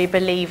I really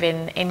believe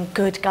in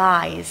good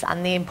guys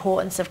and the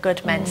importance of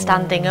good men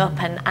standing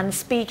up and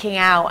speaking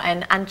out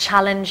and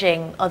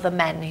challenging other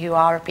men who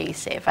are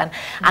abusive and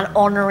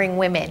honouring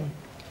women.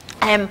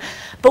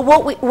 But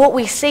what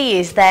we see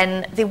is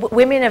then the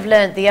women have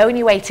learned the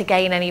only way to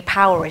gain any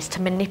power is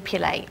to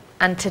manipulate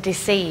and to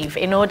deceive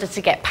in order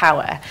to get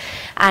power.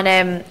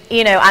 And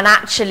you know, and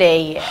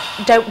actually,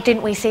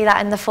 didn't we see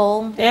that in the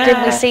fall? Yeah.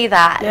 Didn't we see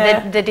that?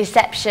 Yeah. The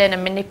deception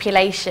and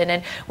manipulation.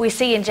 And we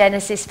see in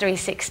Genesis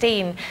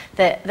 3:16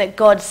 that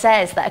God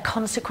says that a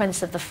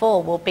consequence of the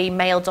fall will be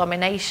male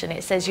domination.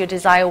 It says your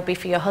desire will be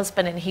for your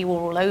husband and he will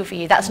rule over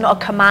you. That's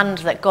not a command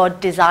that God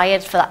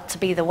desired for that to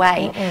be the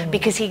way,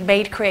 because he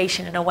made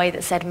creation in a way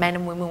that said men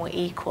and women were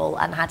equal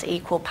and had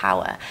equal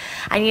power.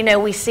 And you know,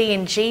 we see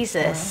in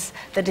Jesus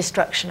the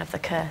destruction of the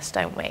curse,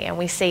 don't we? And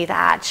we see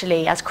that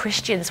actually as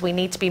Christians we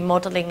need to be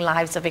modelling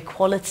lives of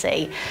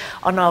equality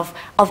and of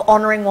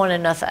honouring one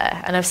another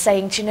and of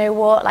saying, do you know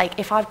what, like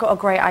if I've got a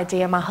great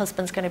idea, my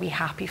husband's going to be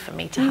happy for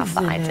me to have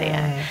that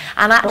idea.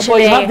 And actually,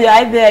 but you have the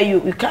idea,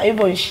 you can't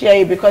even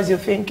share it because you're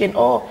thinking,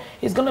 oh,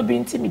 he's going to be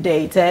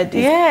intimidated.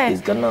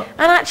 He's going to...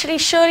 And actually,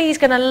 surely he's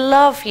going to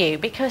love you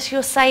because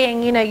you're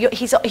saying, you know,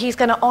 he's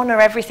going to honour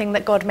everything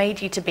that God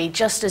made you to be,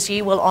 just as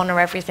you will honour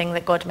everything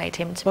that God made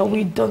him to be. But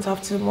we don't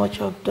have too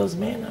much of those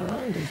men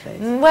around these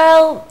days.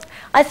 Well,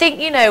 I think,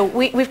 you know,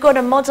 we've got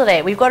to model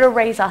it. We've got to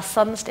raise our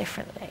sons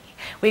differently.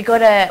 We've got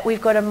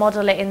to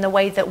model it in the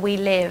way that we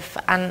live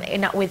and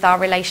with our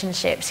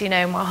relationships. You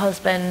know, my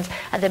husband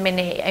at the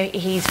minute,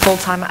 he's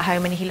full-time at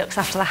home and he looks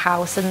after the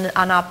house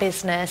and our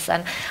business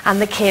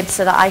and the kids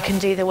so that I can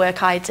do the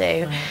work I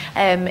do.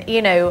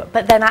 You know,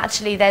 but then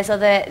actually there's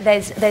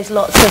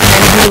lots of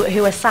men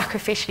who are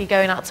sacrificially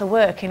going out to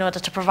work in order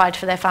to provide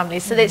for their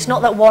families. So it's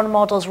not that one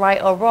model's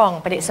right or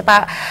wrong, but it's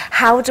about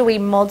how do we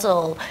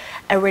model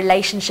a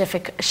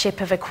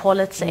relationship of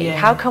equality?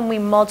 How can we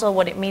model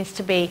what it means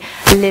to be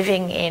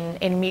living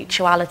in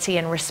mutuality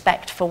and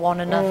respect for one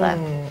another?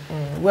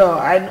 Well,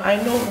 I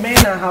know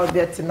men are out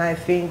there tonight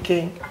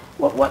thinking,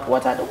 what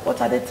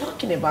are they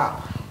talking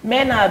about?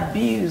 Men are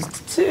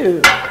abused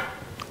too.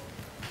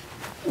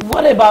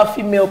 What about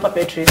female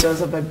perpetrators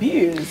of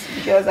abuse?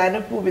 Because I know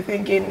people will be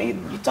thinking,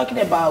 you're talking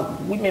about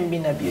women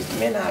being abused,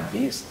 men are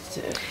abused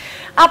too.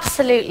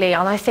 Absolutely,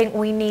 and I think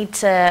we need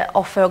to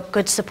offer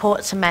good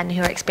support to men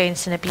who are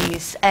experiencing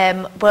abuse.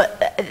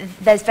 But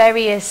there's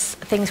various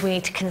things we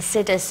need to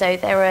consider. So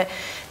there's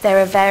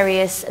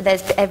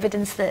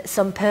evidence that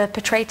some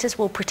perpetrators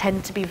will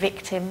pretend to be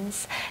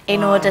victims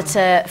in order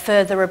to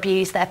further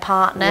abuse their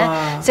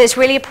partner. So it's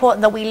really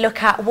important that we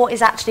look at what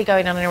is actually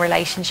going on in a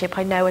relationship.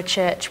 I know a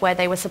church where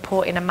they were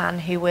supporting a man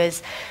who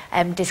was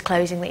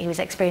disclosing that he was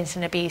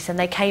experiencing abuse, and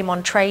they came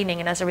on training,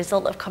 and as a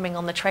result of coming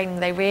on the training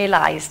they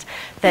realised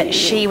that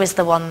she was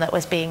the one that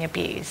was being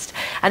abused.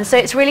 And so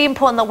it's really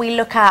important that we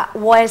look at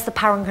where's the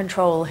power and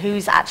control,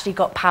 who's actually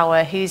got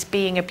power, who's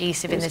being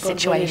abusive in this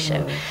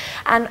situation.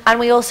 And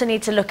we also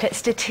need to look at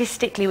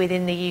statistically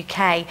within the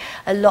UK,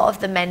 a lot of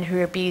the men who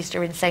are abused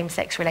are in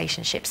same-sex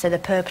relationships, so the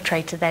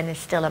perpetrator then is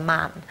still a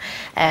man.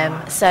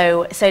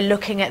 So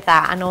looking at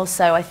that, and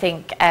also I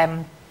think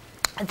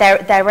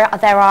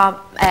there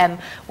are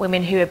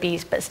women who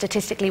abuse, but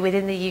statistically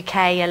within the UK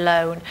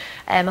alone,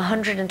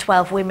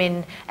 112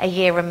 women a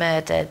year are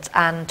murdered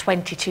and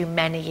 22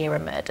 men a year are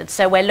murdered.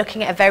 So we're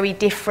looking at a very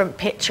different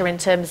picture in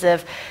terms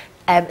of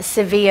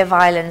severe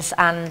violence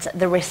and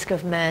the risk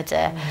of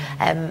murder.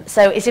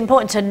 So it's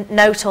important to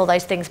note all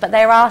those things, but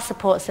there are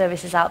support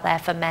services out there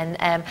for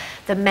men.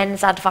 The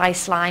Men's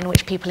Advice Line,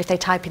 which people, if they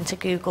type into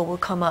Google, will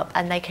come up,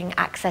 and they can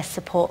access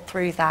support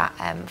through that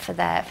for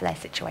their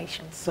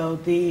situations. So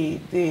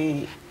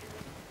the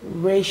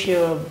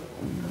ratio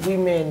of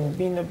women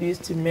being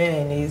abused to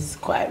men is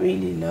quite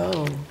really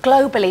low.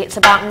 Globally, it's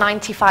about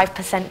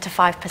 95% to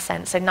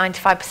 5%. So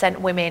 95%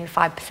 women,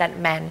 5%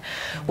 men.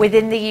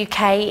 Within the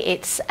UK,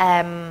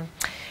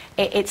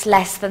 it's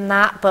less than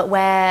that, but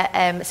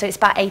so it's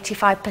about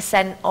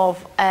 85%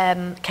 of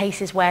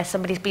cases where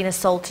somebody's been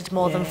assaulted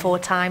more than 4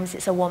 times,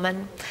 it's a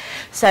woman.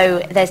 So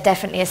there's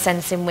definitely a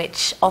sense in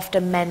which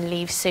often men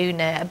leave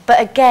sooner. But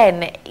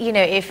again, you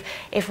know,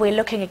 if we're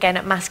looking again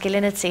at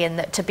masculinity, and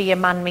that to be a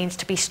man means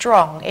to be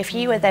strong, if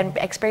you are then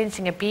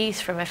experiencing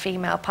abuse from a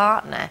female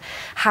partner,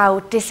 how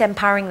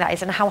disempowering that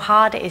is and how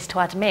hard it is to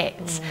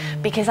admit,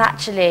 because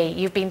actually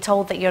you've been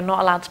told that you're not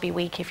allowed to be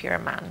weak if you're a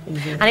man.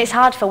 And it's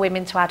hard for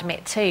women to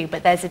admit too,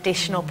 but there's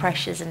additional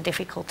pressures and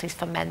difficulties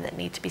for men that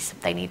need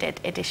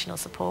additional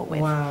support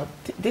with. Wow,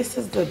 this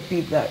is the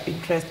bit that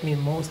interests me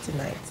most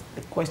tonight,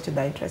 the question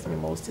that interests me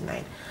most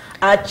tonight.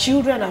 Are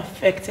children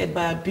affected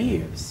by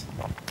abuse?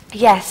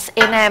 Yes,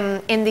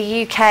 in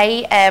the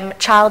UK,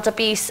 child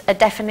abuse,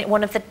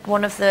 one of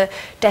the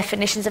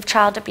definitions of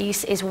child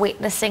abuse is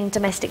witnessing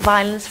domestic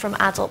violence from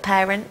adult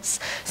parents.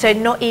 So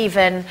not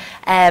even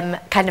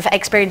kind of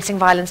experiencing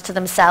violence to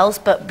themselves,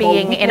 but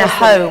being in a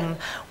home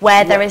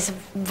where there is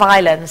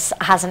violence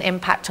has an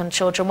impact on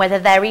children, whether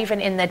they're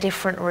even in their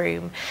different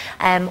room.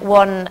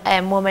 One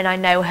woman I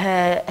know,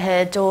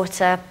 her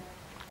daughter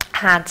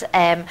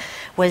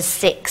was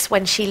 6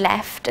 when she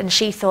left, and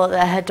she thought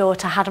that her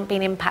daughter hadn't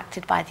been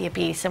impacted by the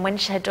abuse. And when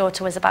her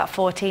daughter was about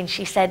 14,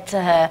 she said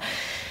to her,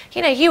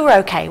 you know, you were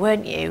okay,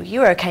 weren't you?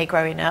 You were okay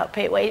growing up.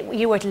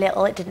 You were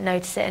little, it didn't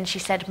notice it. And she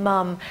said,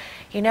 Mum,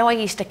 you know, I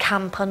used to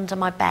camp under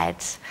my bed.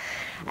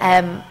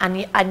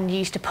 And you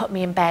used to put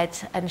me in bed.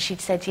 And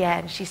she'd said, yeah.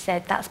 And she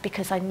said, that's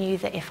because I knew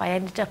that if I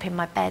ended up in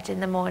my bed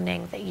in the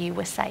morning that you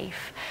were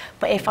safe.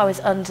 But if I was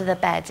under the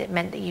bed, it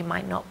meant that you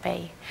might not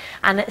be.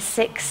 And at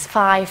 6,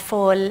 5,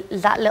 4,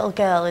 that little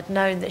girl had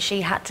known that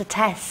she had to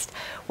test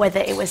whether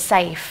it was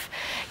safe.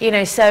 You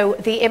know, so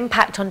the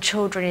impact on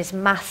children is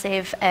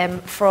massive.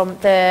 From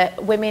the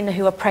women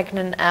who are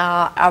pregnant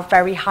are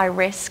very high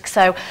risk.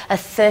 So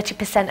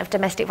 30% of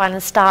domestic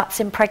violence starts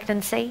in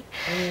pregnancy.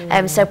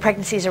 So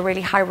pregnancy is a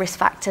really high risk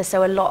factor.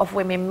 So a lot of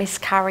women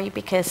miscarry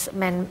because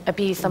men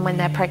abuse them when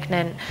they're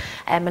pregnant.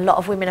 A lot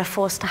of women are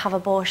forced to have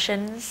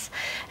abortions.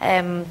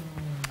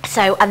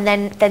 So, and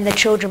then the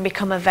children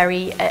become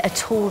a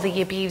tool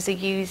the abuser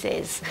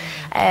uses.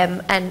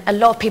 And a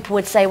lot of people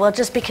would say, well,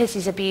 just because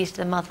he's abused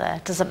the mother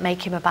doesn't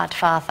make him a bad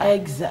father.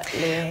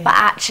 Exactly. But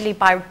actually,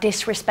 by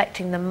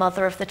disrespecting the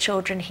mother of the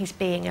children, he's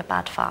being a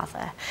bad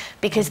father.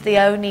 Because the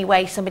only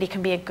way somebody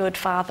can be a good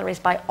father is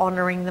by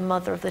honouring the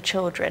mother of the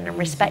children and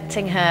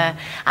respecting her,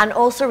 and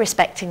also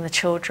respecting the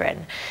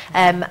children.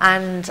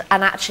 And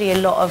actually, a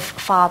lot of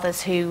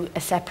fathers who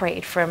are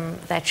separated from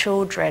their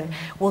children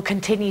will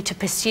continue to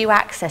pursue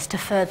access to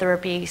further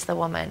abuse the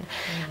woman.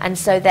 And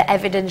so the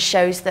evidence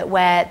shows that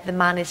where the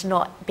man is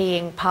not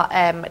being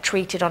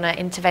treated on an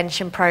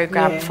intervention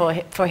program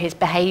for his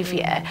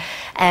behaviour,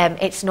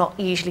 it's not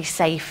usually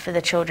safe for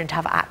the children to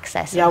have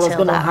access. Yeah, I was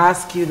going to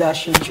ask you that,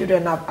 should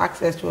children have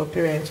access to a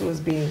parent who is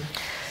being,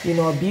 you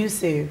know,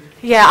 abusive?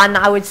 Yeah, and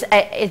I would say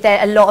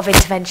a lot of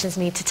interventions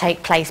need to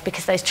take place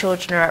because those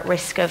children are at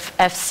risk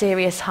of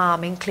serious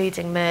harm,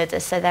 including murder.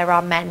 So there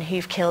are men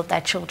who've killed their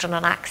children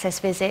on access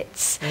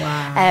visits.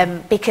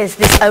 Wow. Because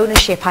this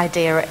ownership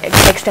idea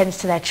extends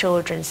to their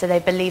children. So they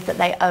believe that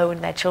they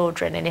own their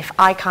children, and if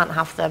I can't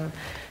have them,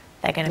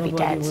 they're going to be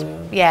dead.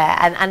 Will.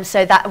 Yeah, and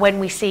so that when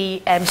we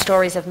see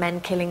stories of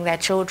men killing their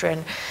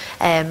children,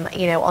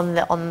 you know,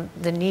 on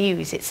the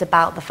news, it's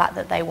about the fact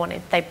that there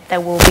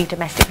will be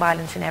domestic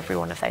violence in every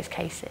one of those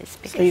cases.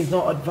 So it's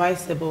not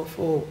advisable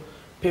for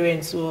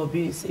parents who are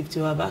abusive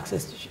to have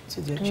access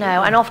to their children?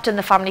 No, and often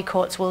the family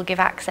courts will give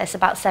access.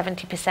 About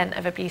 70%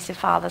 of abusive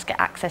fathers get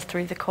access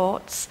through the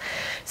courts.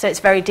 So it's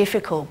very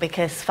difficult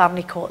because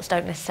family courts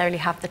don't necessarily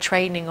have the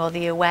training or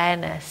the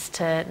awareness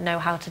to know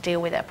how to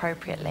deal with it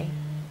appropriately.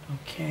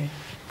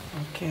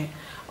 Okay,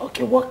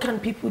 what can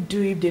people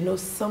do if they know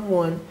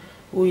someone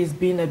who is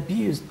being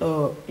abused,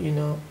 or, you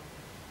know,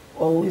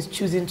 or who is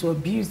choosing to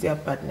abuse their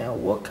partner?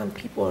 What can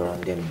people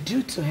around them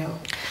do to help?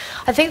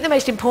 I think the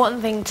most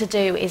important thing to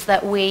do is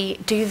that we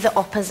do the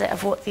opposite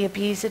of what the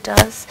abuser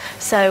does.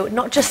 So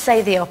not just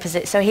say the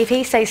opposite. So if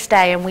he says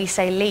stay and we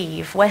say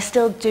leave, we're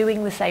still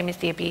doing the same as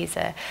the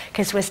abuser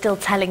because we're still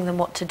telling them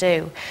what to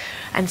do.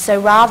 And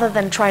so rather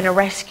than trying to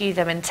rescue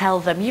them and tell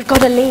them, you've got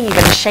to leave,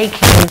 and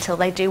shaking them until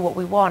they do what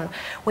we want,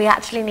 we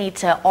actually need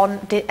to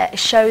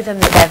show them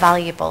that they're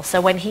valuable. So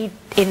when he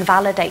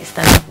invalidates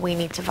them, we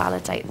need to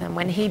validate them.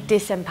 When he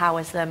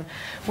disempowers them,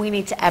 we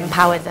need to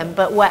empower them.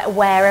 But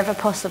wherever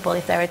possible,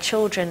 if there are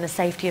children, the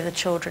safety of the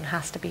children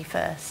has to be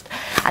first.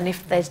 And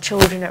if there's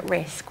children at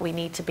risk, we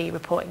need to be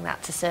reporting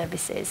that to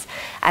services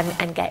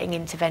and getting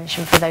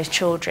intervention for those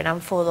children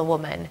and for the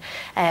woman.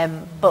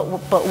 But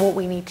what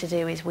we need to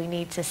do is we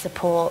need to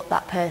support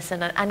that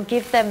person and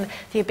give them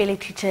the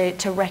ability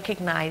to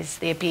recognise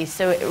the abuse.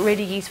 So a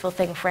really useful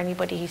thing for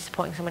anybody who's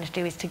supporting someone to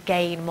do is to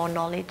gain more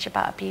knowledge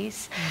about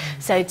abuse.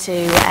 So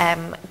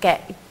to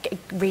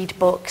read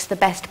books. The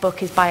best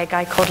book is by a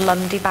guy called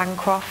Lundy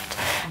Bancroft.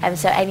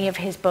 So any of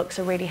his books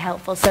are really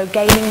helpful. So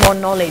gaining more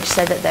knowledge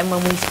so that then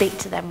when we speak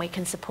to them, we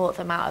can support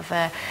them out of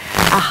a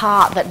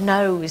heart that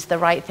knows the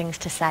right things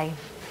to say.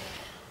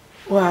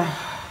 Wow,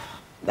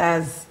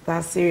 that's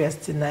serious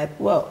tonight.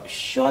 Well,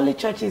 surely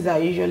churches are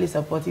usually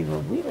supportive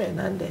of women,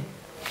 aren't they?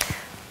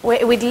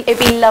 It'd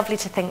be lovely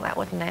to think that,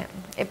 wouldn't it?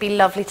 It'd be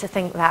lovely to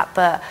think that,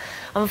 but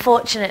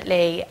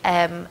unfortunately,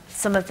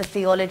 some of the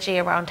theology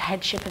around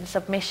headship and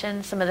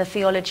submission, some of the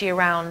theology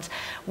around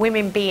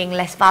women being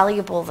less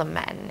valuable than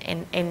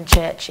men in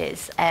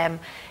churches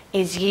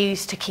is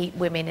used to keep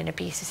women in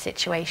abusive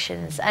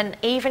situations. And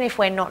even if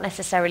we're not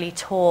necessarily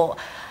taught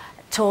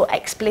taught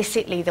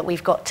explicitly that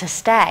we've got to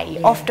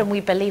stay. Often we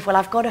believe, well,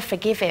 I've got to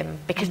forgive him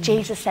because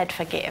Jesus said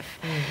forgive.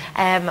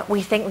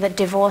 We think that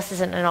divorce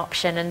isn't an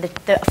option, and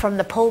from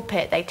the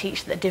pulpit they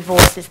teach that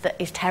divorce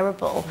is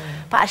terrible.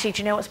 But actually,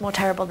 do you know what's more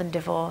terrible than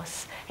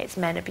divorce? It's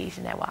men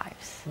abusing their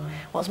wives.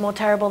 What's more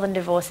terrible than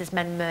divorce is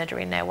men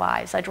murdering their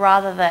wives. I'd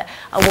rather that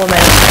a woman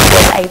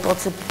was able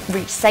to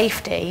reach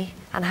safety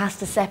and has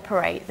to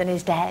separate than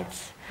is dead.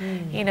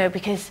 You know,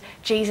 because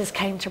Jesus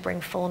came to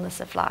bring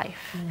fullness of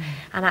life.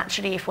 And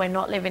actually, if we're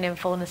not living in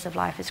fullness of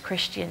life as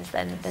Christians,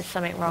 then there's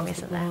something wrong,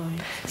 isn't there?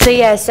 So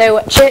yeah,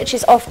 so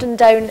churches often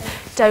don't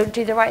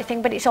do the right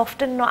thing, but it's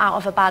often not out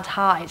of a bad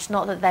heart. It's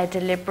not that they're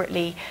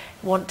deliberately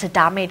want to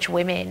damage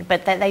women,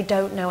 but that they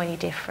don't know any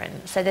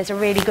different. So there's a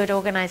really good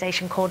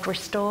organisation called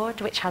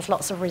Restored, which has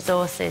lots of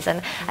resources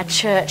and a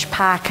church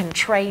pack and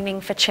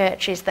training for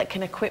churches that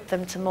can equip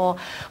them to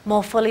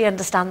more fully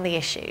understand the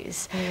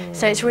issues.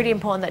 So it's really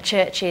important that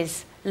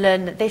churches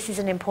learn that this is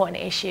an important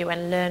issue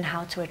and learn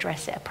how to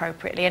address it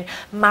appropriately. And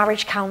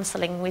marriage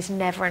counselling was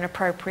never an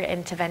appropriate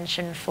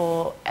intervention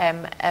for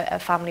a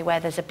family where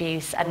there's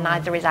abuse, and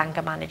neither is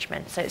anger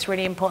management. So it's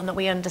really important that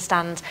we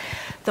understand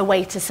the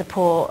way to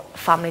support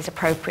families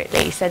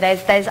appropriately. So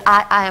there's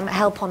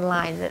help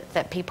online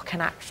that people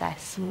can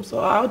access. So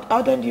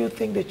how do you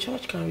think the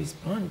church can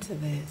respond to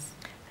this?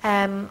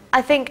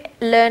 I think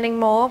learning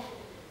more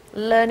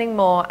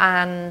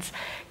and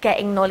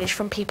getting knowledge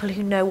from people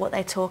who know what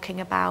they're talking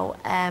about,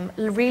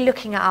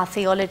 re-looking at our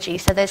theology.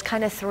 So there's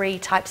kind of 3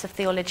 types of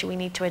theology we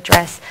need to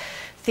address: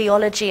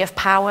 theology of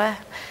power,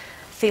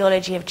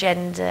 theology of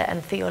gender,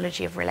 and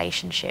theology of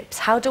relationships.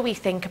 How do we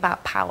think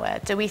about power?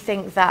 Do we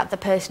think that the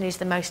person who's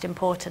the most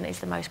important is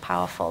the most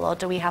powerful, or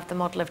do we have the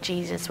model of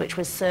Jesus, which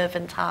was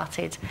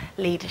servant-hearted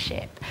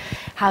leadership?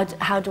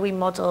 How do we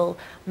model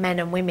men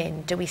and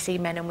women? Do we see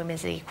men and women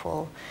as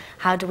equal?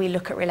 How do we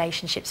look at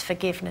relationships,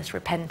 forgiveness,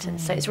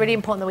 repentance? So it's really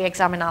important that we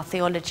examine our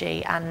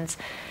theology and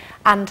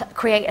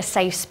create a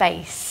safe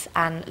space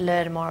and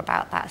learn more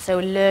about that. So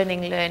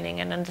learning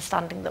and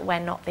understanding that we're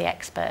not the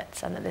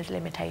experts and that there's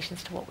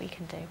limitations to what we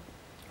can do.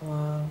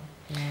 Wow.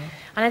 Yeah.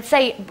 And I'd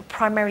say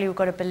primarily we've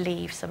got to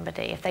believe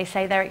somebody. If they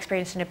say they're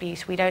experiencing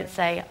abuse, we don't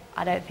say,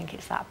 I don't think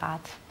it's that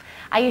bad.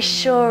 Are you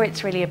sure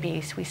it's really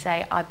abuse? We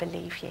say, I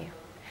believe you.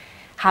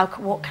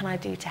 What can I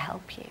do to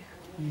help you?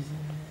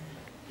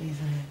 Isn't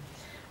it?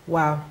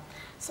 Wow.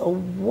 So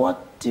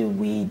what do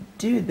we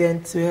do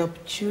then to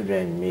help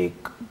children make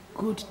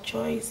good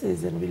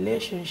choices in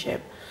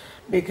relationship?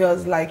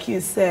 Because like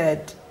you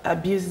said,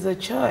 abuse is a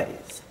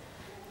choice,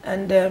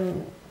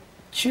 and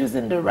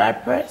choosing the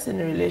right person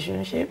in a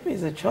relationship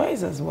is a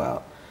choice as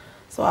well.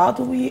 So how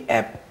do we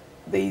help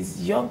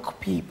these young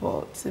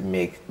people to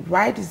make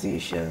right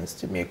decisions,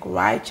 to make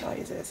right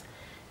choices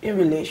in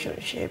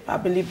relationship? I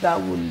believe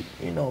that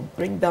will,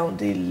 bring down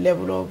the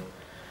level of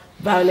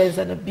violence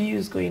and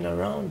abuse going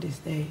around these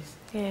days.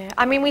 Yeah,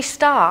 I mean, we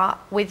start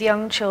with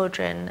young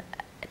children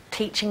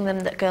teaching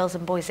them that girls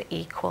and boys are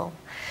equal.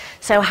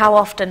 So how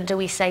often do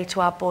we say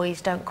to our boys,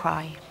 don't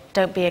cry,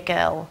 don't be a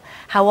girl?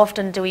 How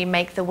often do we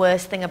make the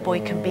worst thing a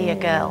boy can be a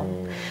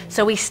girl?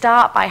 So we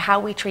start by how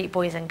we treat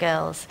boys and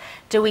girls.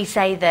 Do we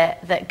say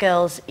that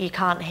girls, you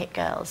can't hit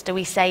girls? Do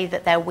we say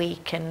that they're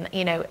weak and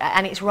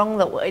it's wrong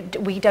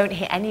that we don't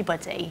hit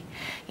anybody?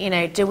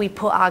 Do we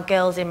put our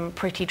girls in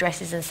pretty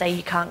dresses and say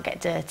you can't get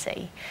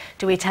dirty?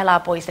 Do we tell our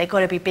boys they've got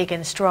to be big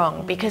and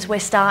strong? Because we're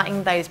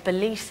starting those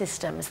belief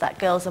systems that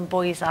girls and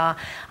boys are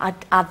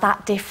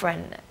that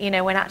different,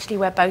 when actually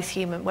we're both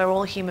human, we're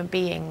all human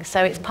beings.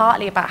 So it's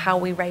partly about how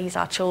we raise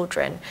our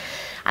children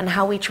and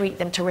how we treat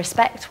them to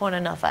respect one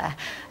another,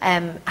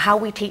 how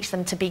we teach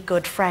them to be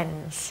good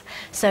friends.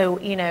 So,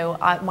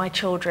 my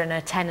children are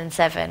 10 and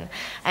 7,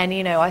 and,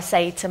 I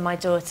say to my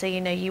daughter,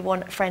 you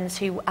want friends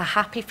who are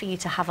happy for you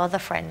to have other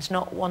friends,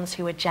 not ones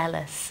who are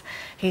jealous,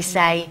 who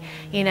say,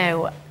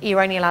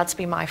 you're only allowed to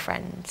be my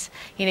friend.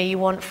 You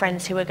want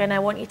friends who are going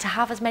to want you to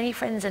have as many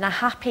friends and are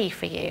happy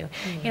for you.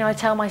 I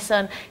tell my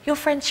son, your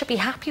friends should be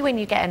happy when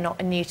you get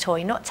a new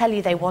toy, not tell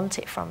you they want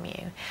it from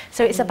you.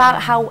 So it's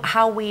about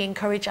how we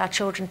encourage our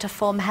children to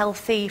form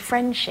healthy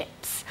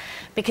friendships,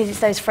 because it's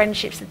those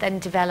friendships that then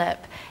develop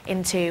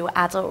into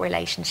adult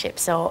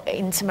relationships or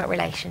intimate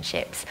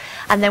relationships.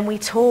 And then we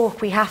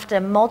have to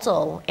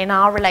model in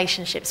our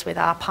relationships with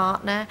our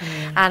partner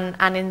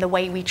and in the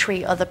way we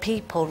treat other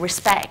people,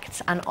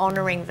 respect and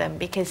honouring them,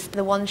 because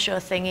the one sure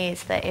thing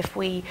is that if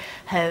we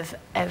have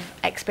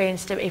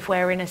experienced it, if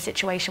we're in a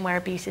situation where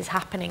abuse is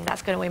happening,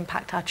 that's going to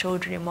impact our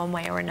children in one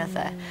way or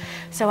another.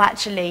 So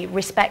actually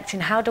respecting,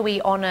 how do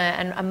we honour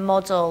and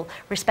model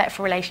respect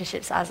for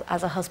relationships as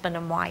a husband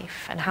and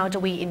wife, and how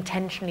do we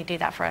intentionally do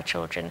that for our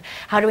children?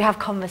 How do we have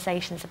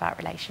conversations about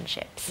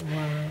relationships?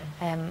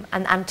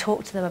 And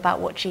talk to them about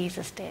what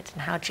Jesus did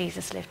and how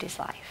Jesus lived his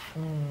life?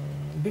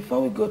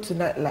 Before we go to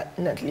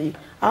Natalie,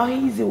 how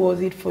easy was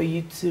it for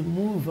you to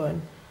move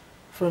on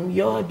from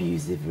your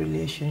abusive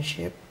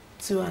relationship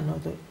to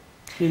another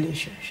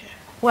relationship?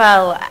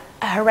 Well,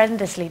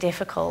 horrendously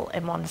difficult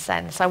in one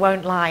sense. I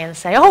won't lie and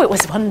say, oh, it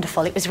was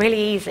wonderful, it was really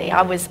easy.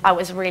 I was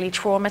really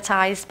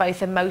traumatized,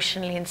 both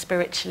emotionally and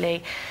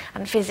spiritually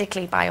and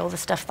physically, by all the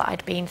stuff that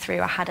I'd been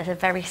through. I had a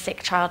very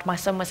sick child. My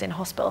son was in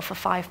hospital for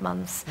 5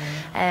 months.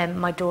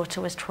 My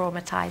daughter was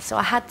traumatized. So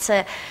I had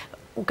to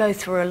go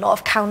through a lot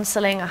of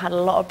counselling. I had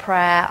a lot of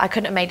prayer. I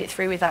couldn't have made it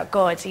through without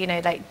God. You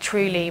know, like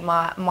truly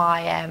my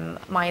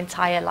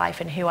entire life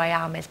and who I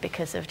am is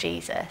because of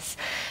Jesus.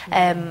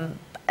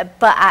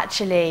 But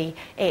actually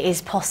it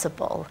is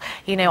possible.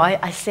 You know,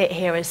 I sit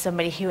here as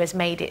somebody who has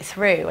made it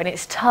through, and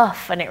it's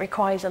tough and it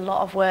requires a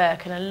lot of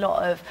work and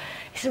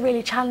it's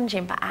really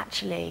challenging, but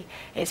actually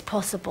it's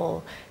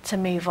possible to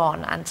move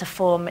on and to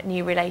form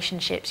new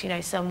relationships. You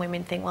know, some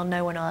women think, well,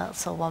 no one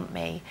else will want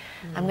me.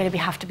 I'm going to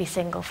have to be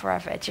single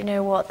forever. Do you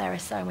know what? There are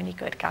so many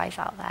good guys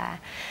out there.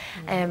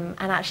 And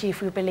actually,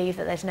 if we believe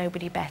that there's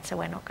nobody better,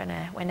 we're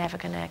never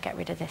gonna get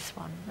rid of this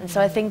one. And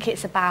so I think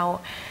it's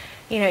about,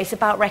 you know, it's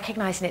about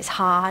recognizing it's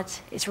hard.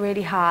 It's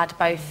really hard,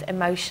 both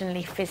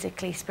emotionally,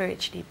 physically,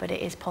 spiritually, but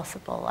it is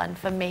possible. And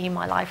for me,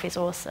 my life is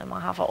awesome.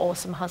 I have an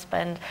awesome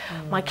husband.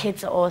 My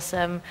kids are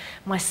awesome.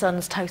 My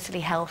son's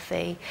totally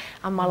healthy,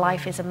 and my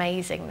life is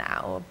amazing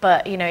now.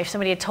 But, you know, if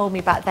somebody had told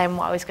me back then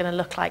what I was going to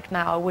look like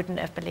now, I wouldn't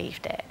have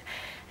believed it.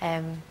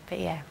 But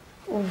yeah.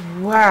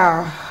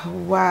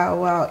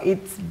 Wow.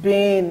 It's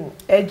been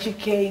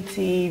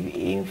educative,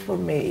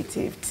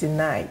 informative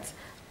tonight.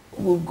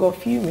 We've got a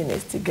few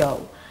minutes to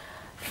go.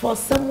 For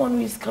someone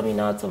who is coming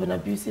out of an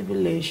abusive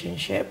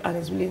relationship and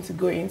is willing to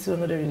go into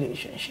another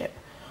relationship,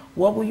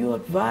 what would you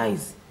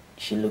advise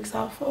she looks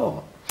out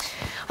for?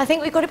 I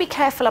think we've got to be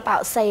careful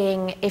about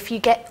saying if you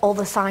get all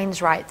the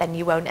signs right, then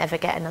you won't ever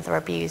get another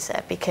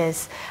abuser,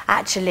 because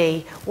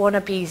actually one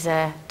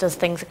abuser does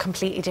things a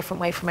completely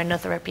different way from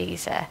another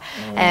abuser.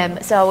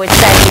 So I would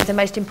say the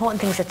most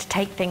important things are to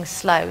take things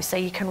slow so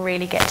you can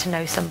really get to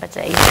know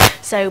somebody.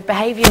 So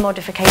behaviour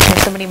modification,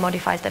 if somebody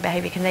modifies their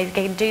behaviour, they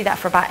can do that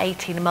for about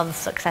 18 months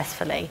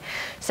successfully.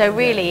 So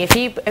really, if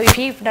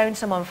you've known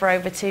someone for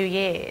over 2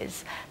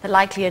 years, the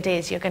likelihood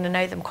is you're going to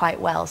know them quite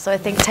well. So I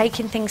think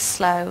taking things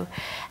slow,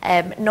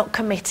 not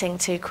committing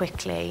too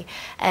quickly,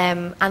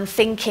 and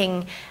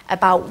thinking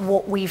about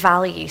what we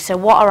value. So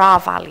what are our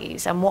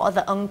values, and what are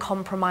the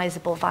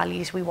uncompromisable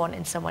values we want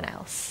in someone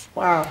else?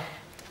 Wow,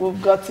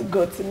 we've got to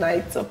go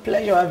tonight. It's a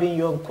pleasure having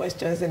you on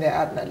Questions in the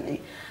Heart,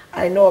 Natalie.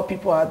 I know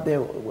people out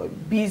there were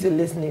busy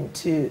listening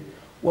to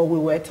what we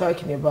were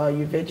talking about.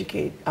 You've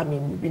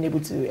been able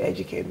to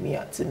educate me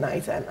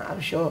tonight, and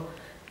I'm sure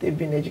they've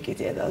been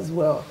educated as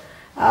well.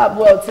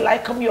 Well, till I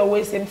come your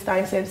way, same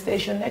time, same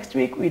station next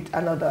week with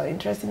another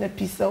interesting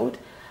episode.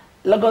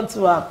 Log on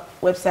to our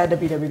website,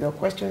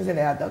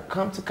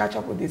 www.questionsintheheart.com, to catch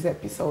up with this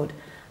episode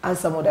and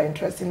some other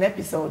interesting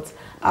episodes.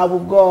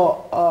 We've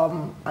got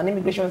an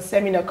immigration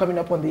seminar coming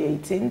up on the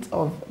 18th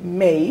of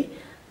May.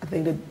 I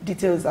think the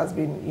details has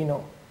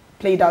been,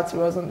 played out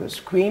to us on the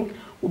screen.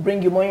 We'll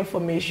bring you more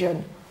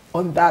information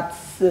on that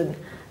soon.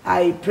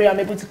 I pray I'm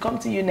able to come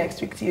to you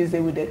next week, Tuesday,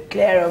 with a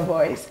clearer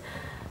voice.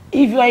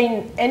 If you are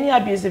in any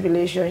abusive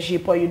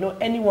relationship, or you know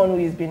anyone who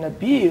is being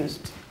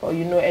abused, or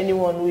you know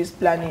anyone who is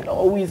planning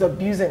or who is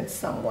abusing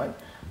someone,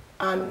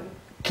 and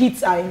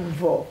kids are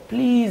involved,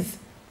 please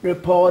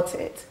report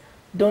it.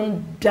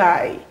 Don't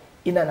die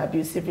in an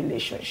abusive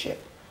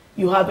relationship.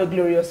 You have a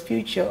glorious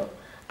future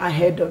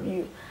ahead of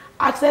you.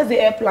 Access the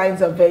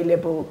helplines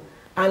available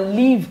and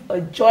live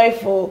a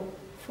joyful,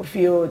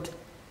 fulfilled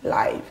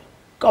life.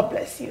 God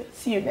bless you.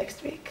 See you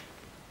next week.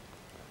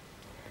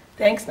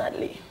 Thanks,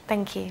 Natalie.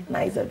 Thank you.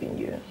 Nice having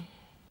you.